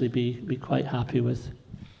would actually be quite happy with.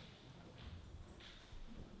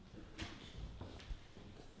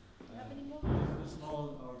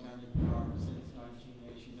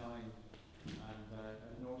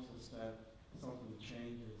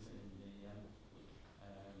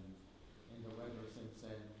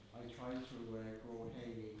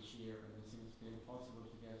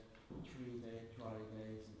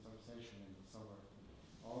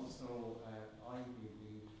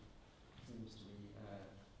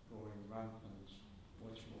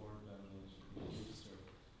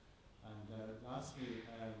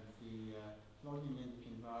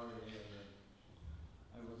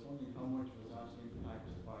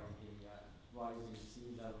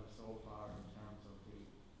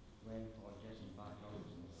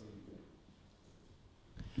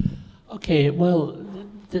 Okay, well,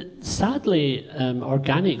 sadly,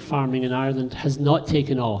 organic farming in Ireland has not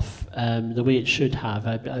taken off the way it should have.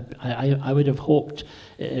 I would have hoped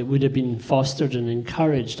it would have been fostered and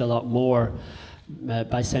encouraged a lot more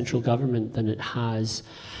by central government than it has.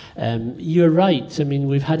 You're right. I mean,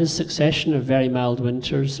 we've had a succession of very mild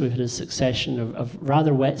winters. We've had a succession of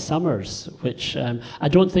rather wet summers, which I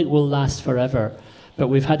don't think will last forever. But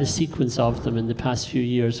we've had a sequence of them in the past few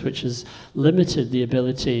years, which has limited the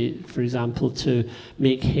ability, for example, to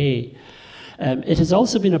make hay. It has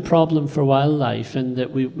also been a problem for wildlife in that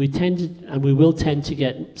we tend and we will tend to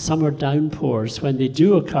get summer downpours when they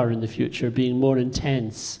do occur in the future being more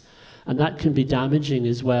intense. And that can be damaging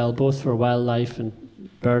as well, both for wildlife and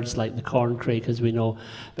birds like the corncrake, as we know,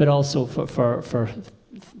 but also for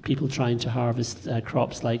people trying to harvest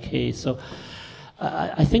crops like hay. So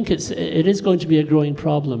I think it is going to be a growing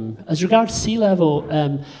problem. As regards sea level,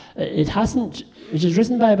 it has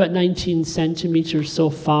risen by about 19 centimetres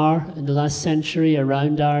so far in the last century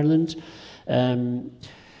around Ireland.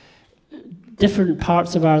 Different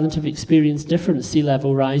parts of Ireland have experienced different sea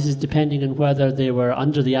level rises depending on whether they were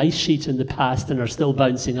under the ice sheet in the past and are still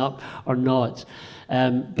bouncing up or not.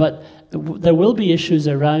 But there will be issues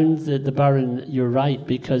around the Burren, you're right,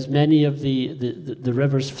 because many of the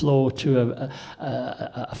rivers flow to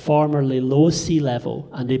a formerly low sea level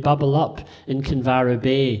and they bubble up in Kinvara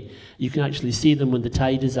Bay. You can actually see them when the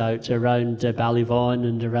tide is out around Ballyvaughan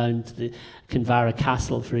and around the Kinvara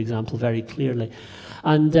Castle, for example, very clearly.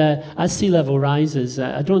 And as sea level rises,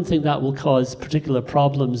 I don't think that will cause particular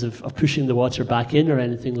problems of pushing the water back in or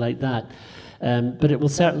anything like that. But it will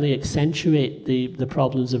certainly accentuate the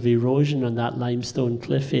problems of erosion on that limestone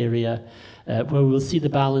cliff area, where we'll see the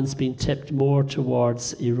balance being tipped more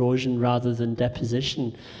towards erosion rather than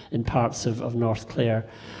deposition in parts of North Clare.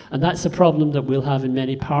 And that's a problem that we'll have in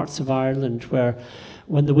many parts of Ireland, where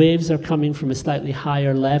when the waves are coming from a slightly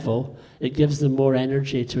higher level, it gives them more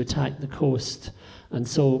energy to attack the coast. And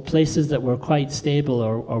so places that were quite stable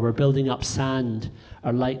or were building up sand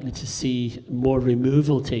are likely to see more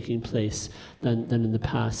removal taking place than in the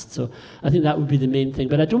past. So I think that would be the main thing.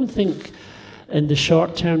 But I don't think in the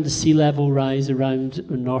short term the sea level rise around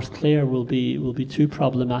North Clare will be too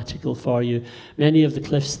problematical for you. Many of the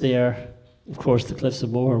cliffs there, of course the cliffs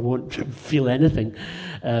of Moher won't feel anything,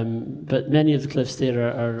 but many of the cliffs there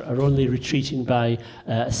are only retreating by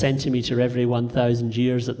a centimetre every 1,000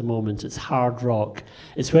 years at the moment. It's hard rock.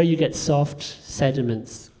 It's where you get soft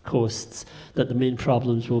sediments coasts that the main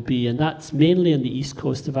problems will be, and that's mainly on the east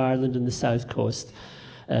coast of Ireland and the south coast,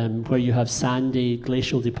 where you have sandy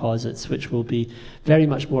glacial deposits which will be very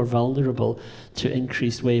much more vulnerable to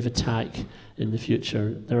increased wave attack in the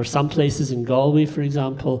future. There are some places in Galway, for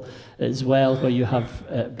example, as well, where you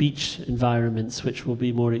have beach environments which will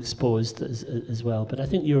be more exposed as well. But I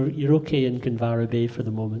think you're okay in Kinvara Bay for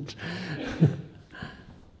the moment.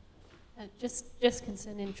 Just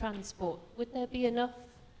concerning transport, would there be enough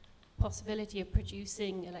possibility of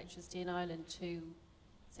producing electricity in Ireland to,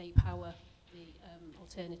 say, power the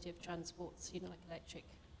alternative transports, like electric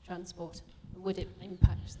transport? Would it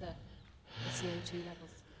impact the CO2 levels?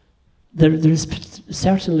 There is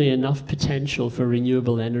certainly enough potential for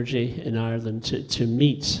renewable energy in Ireland to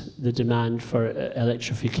meet the demand for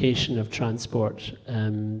electrification of transport.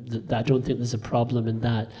 I don't think there's a problem in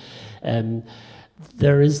that.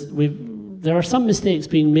 There are some mistakes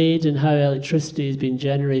being made in how electricity is being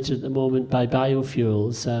generated at the moment by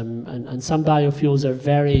biofuels, and some biofuels are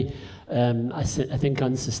very, I think,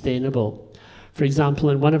 unsustainable. For example,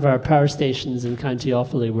 in one of our power stations in County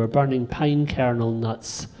Offaly, we're burning pine kernel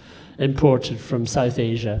nuts imported from South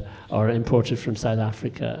Asia or imported from South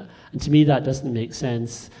Africa. And to me that doesn't make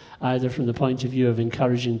sense, either from the point of view of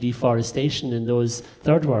encouraging deforestation in those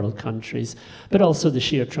third world countries, but also the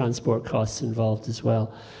sheer transport costs involved as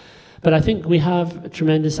well. But I think we have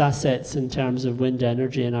tremendous assets in terms of wind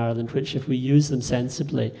energy in Ireland, which if we use them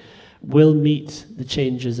sensibly, will meet the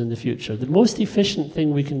changes in the future. The most efficient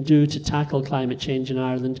thing we can do to tackle climate change in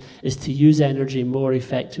Ireland is to use energy more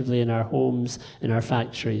effectively in our homes, in our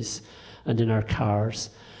factories, and in our cars.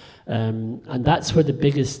 And that's where the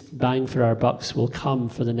biggest bang for our bucks will come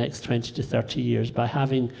for the next 20 to 30 years, by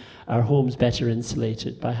having our homes better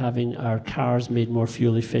insulated, by having our cars made more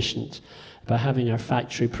fuel efficient, by having our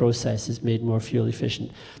factory processes made more fuel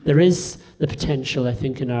efficient. There is the potential, I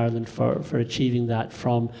think, in Ireland for achieving that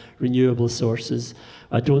from renewable sources.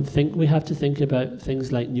 I don't think we have to think about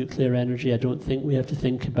things like nuclear energy. I don't think we have to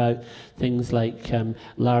think about things like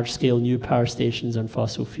large-scale new power stations on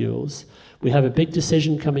fossil fuels. We have a big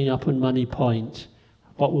decision coming up on Money Point.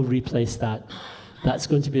 What will replace that? That's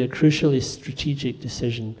going to be a crucially strategic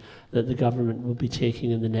decision that the government will be taking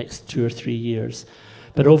in the next 2 or 3 years.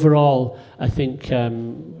 But overall, I think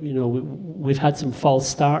we've had some false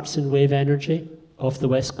starts in wave energy off the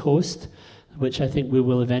west coast, which I think we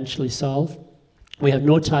will eventually solve. We have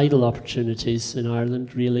no tidal opportunities in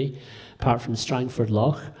Ireland, really, apart from Strangford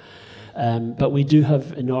Lough. But we do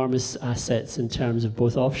have enormous assets in terms of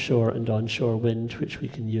both offshore and onshore wind, which we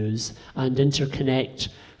can use, and interconnect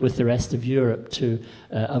with the rest of Europe to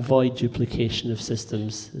avoid duplication of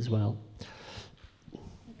systems as well.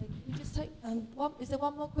 Is there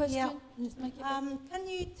one more question? Yeah. Can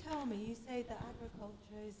you tell me, you say that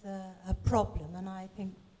agriculture is a problem, and I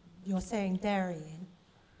think you're saying dairying,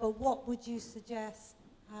 but what would you suggest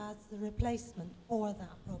as the replacement for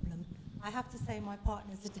that problem? I have to say my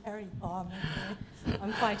partner's a dairy farmer, so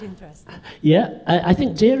I'm quite interested. Yeah, I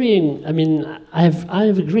think dairying, I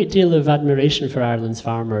have a great deal of admiration for Ireland's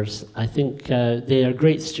farmers. I think they are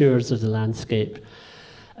great stewards of the landscape.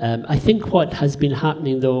 I think what has been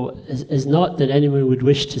happening, though, is not that anyone would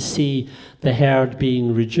wish to see the herd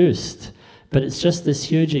being reduced, but it's just this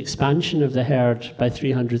huge expansion of the herd by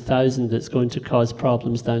 300,000 that's going to cause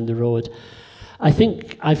problems down the road. I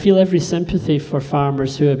feel every sympathy for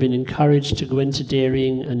farmers who have been encouraged to go into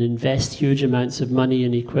dairying and invest huge amounts of money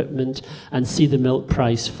in equipment and see the milk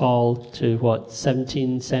price fall to,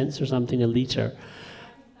 17 cents or something a litre.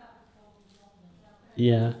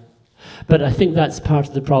 Yeah. But I think that's part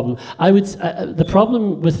of the problem. The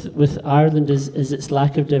problem with Ireland is its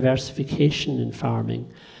lack of diversification in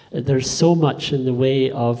farming. There's so much in the way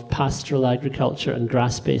of pastoral agriculture and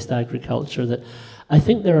grass-based agriculture that I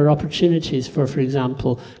think there are opportunities for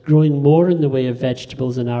example, growing more in the way of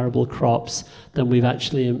vegetables and arable crops than we've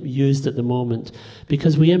actually used at the moment,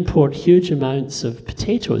 because we import huge amounts of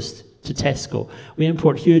potatoes to Tesco. We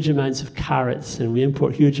import huge amounts of carrots and we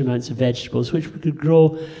import huge amounts of vegetables, which we could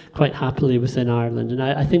grow quite happily within Ireland. And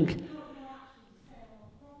I think...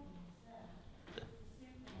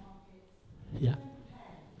 Yeah.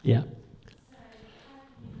 Yeah.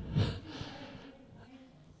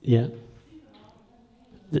 Yeah.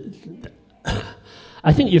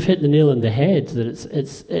 I think you've hit the nail on the head, that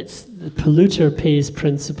it's the polluter pays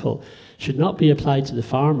principle. Should not be applied to the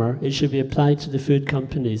farmer, it should be applied to the food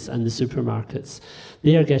companies and the supermarkets.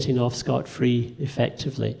 They are getting off scot-free,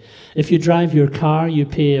 effectively. If you drive your car, you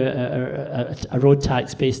pay a road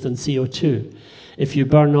tax based on CO2. If you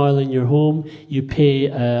burn oil in your home, you pay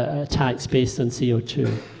a tax based on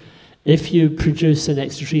CO2. If you produce an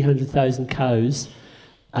extra 300,000 cows,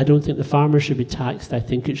 I don't think the farmer should be taxed. I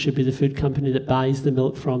think it should be the food company that buys the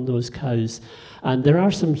milk from those cows. And there are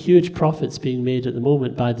some huge profits being made at the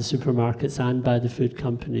moment by the supermarkets and by the food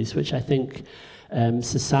companies, which I think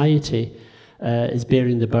society is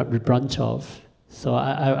bearing the brunt of. So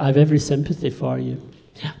I have every sympathy for you.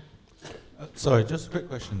 Yeah. Sorry, just a quick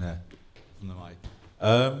question there from the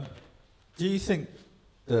mic. Do you think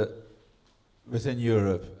that within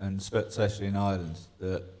Europe, and especially in Ireland,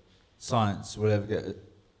 that science will ever get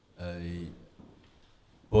a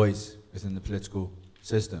voice within the political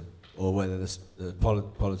system, or whether the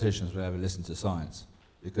politicians will ever listen to science?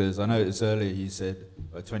 Because I noticed earlier you said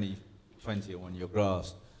by 2020, when you're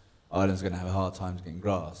grass, Ireland's going to have a hard time getting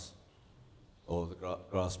grass, or the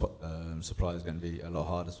grass supply is going to be a lot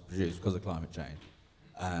harder to produce because of climate change.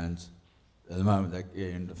 And at the moment, they're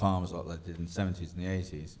getting the farmers like they did in the 70s and the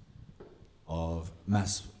 80s of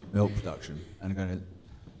mass milk production, and are going to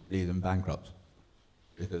leave them bankrupt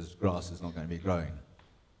because grass is not going to be growing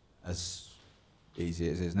as easy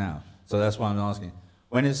as it is now. So that's why I'm asking,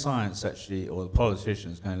 when is science actually, or the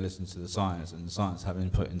politicians, going to listen to the science and the science have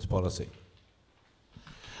input into policy?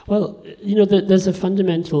 Well, you know, there's a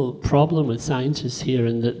fundamental problem with scientists here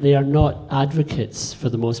in that they are not advocates for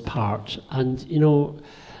the most part. And, you know,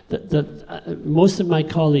 most of my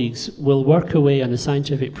colleagues will work away on a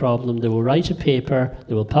scientific problem. They will write a paper,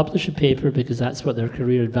 they will publish a paper because that's what their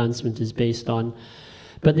career advancement is based on.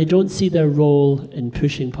 But they don't see their role in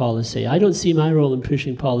pushing policy. I don't see my role in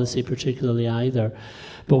pushing policy particularly either.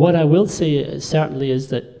 But what I will say certainly is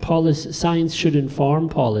that science should inform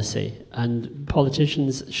policy, and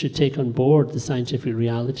politicians should take on board the scientific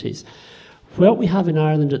realities. What we have in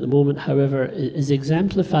Ireland at the moment, however, is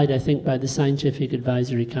exemplified, I think, by the Scientific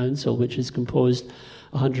Advisory Council, which is composed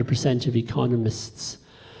 100% of economists.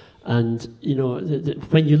 And, you know,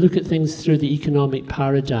 when you look at things through the economic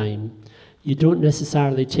paradigm, you don't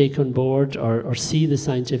necessarily take on board or see the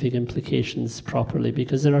scientific implications properly,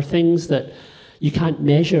 because there are things that you can't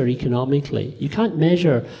measure economically. You can't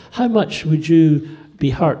measure how much would you be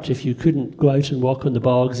hurt if you couldn't go out and walk on the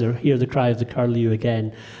bogs or hear the cry of the curlew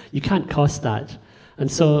again. You can't cost that.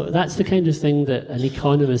 And so that's the kind of thing that an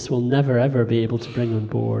economist will never ever be able to bring on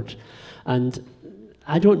board. And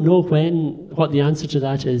I don't know what the answer to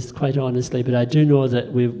that is, quite honestly, but I do know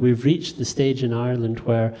that we've reached the stage in Ireland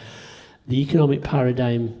where the economic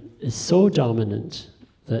paradigm is so dominant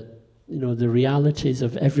that, you know, the realities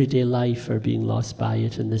of everyday life are being lost by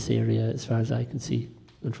it in this area, as far as I can see,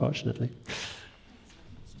 unfortunately.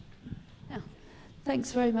 Yeah.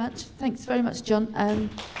 Thanks very much. Thanks very much, John.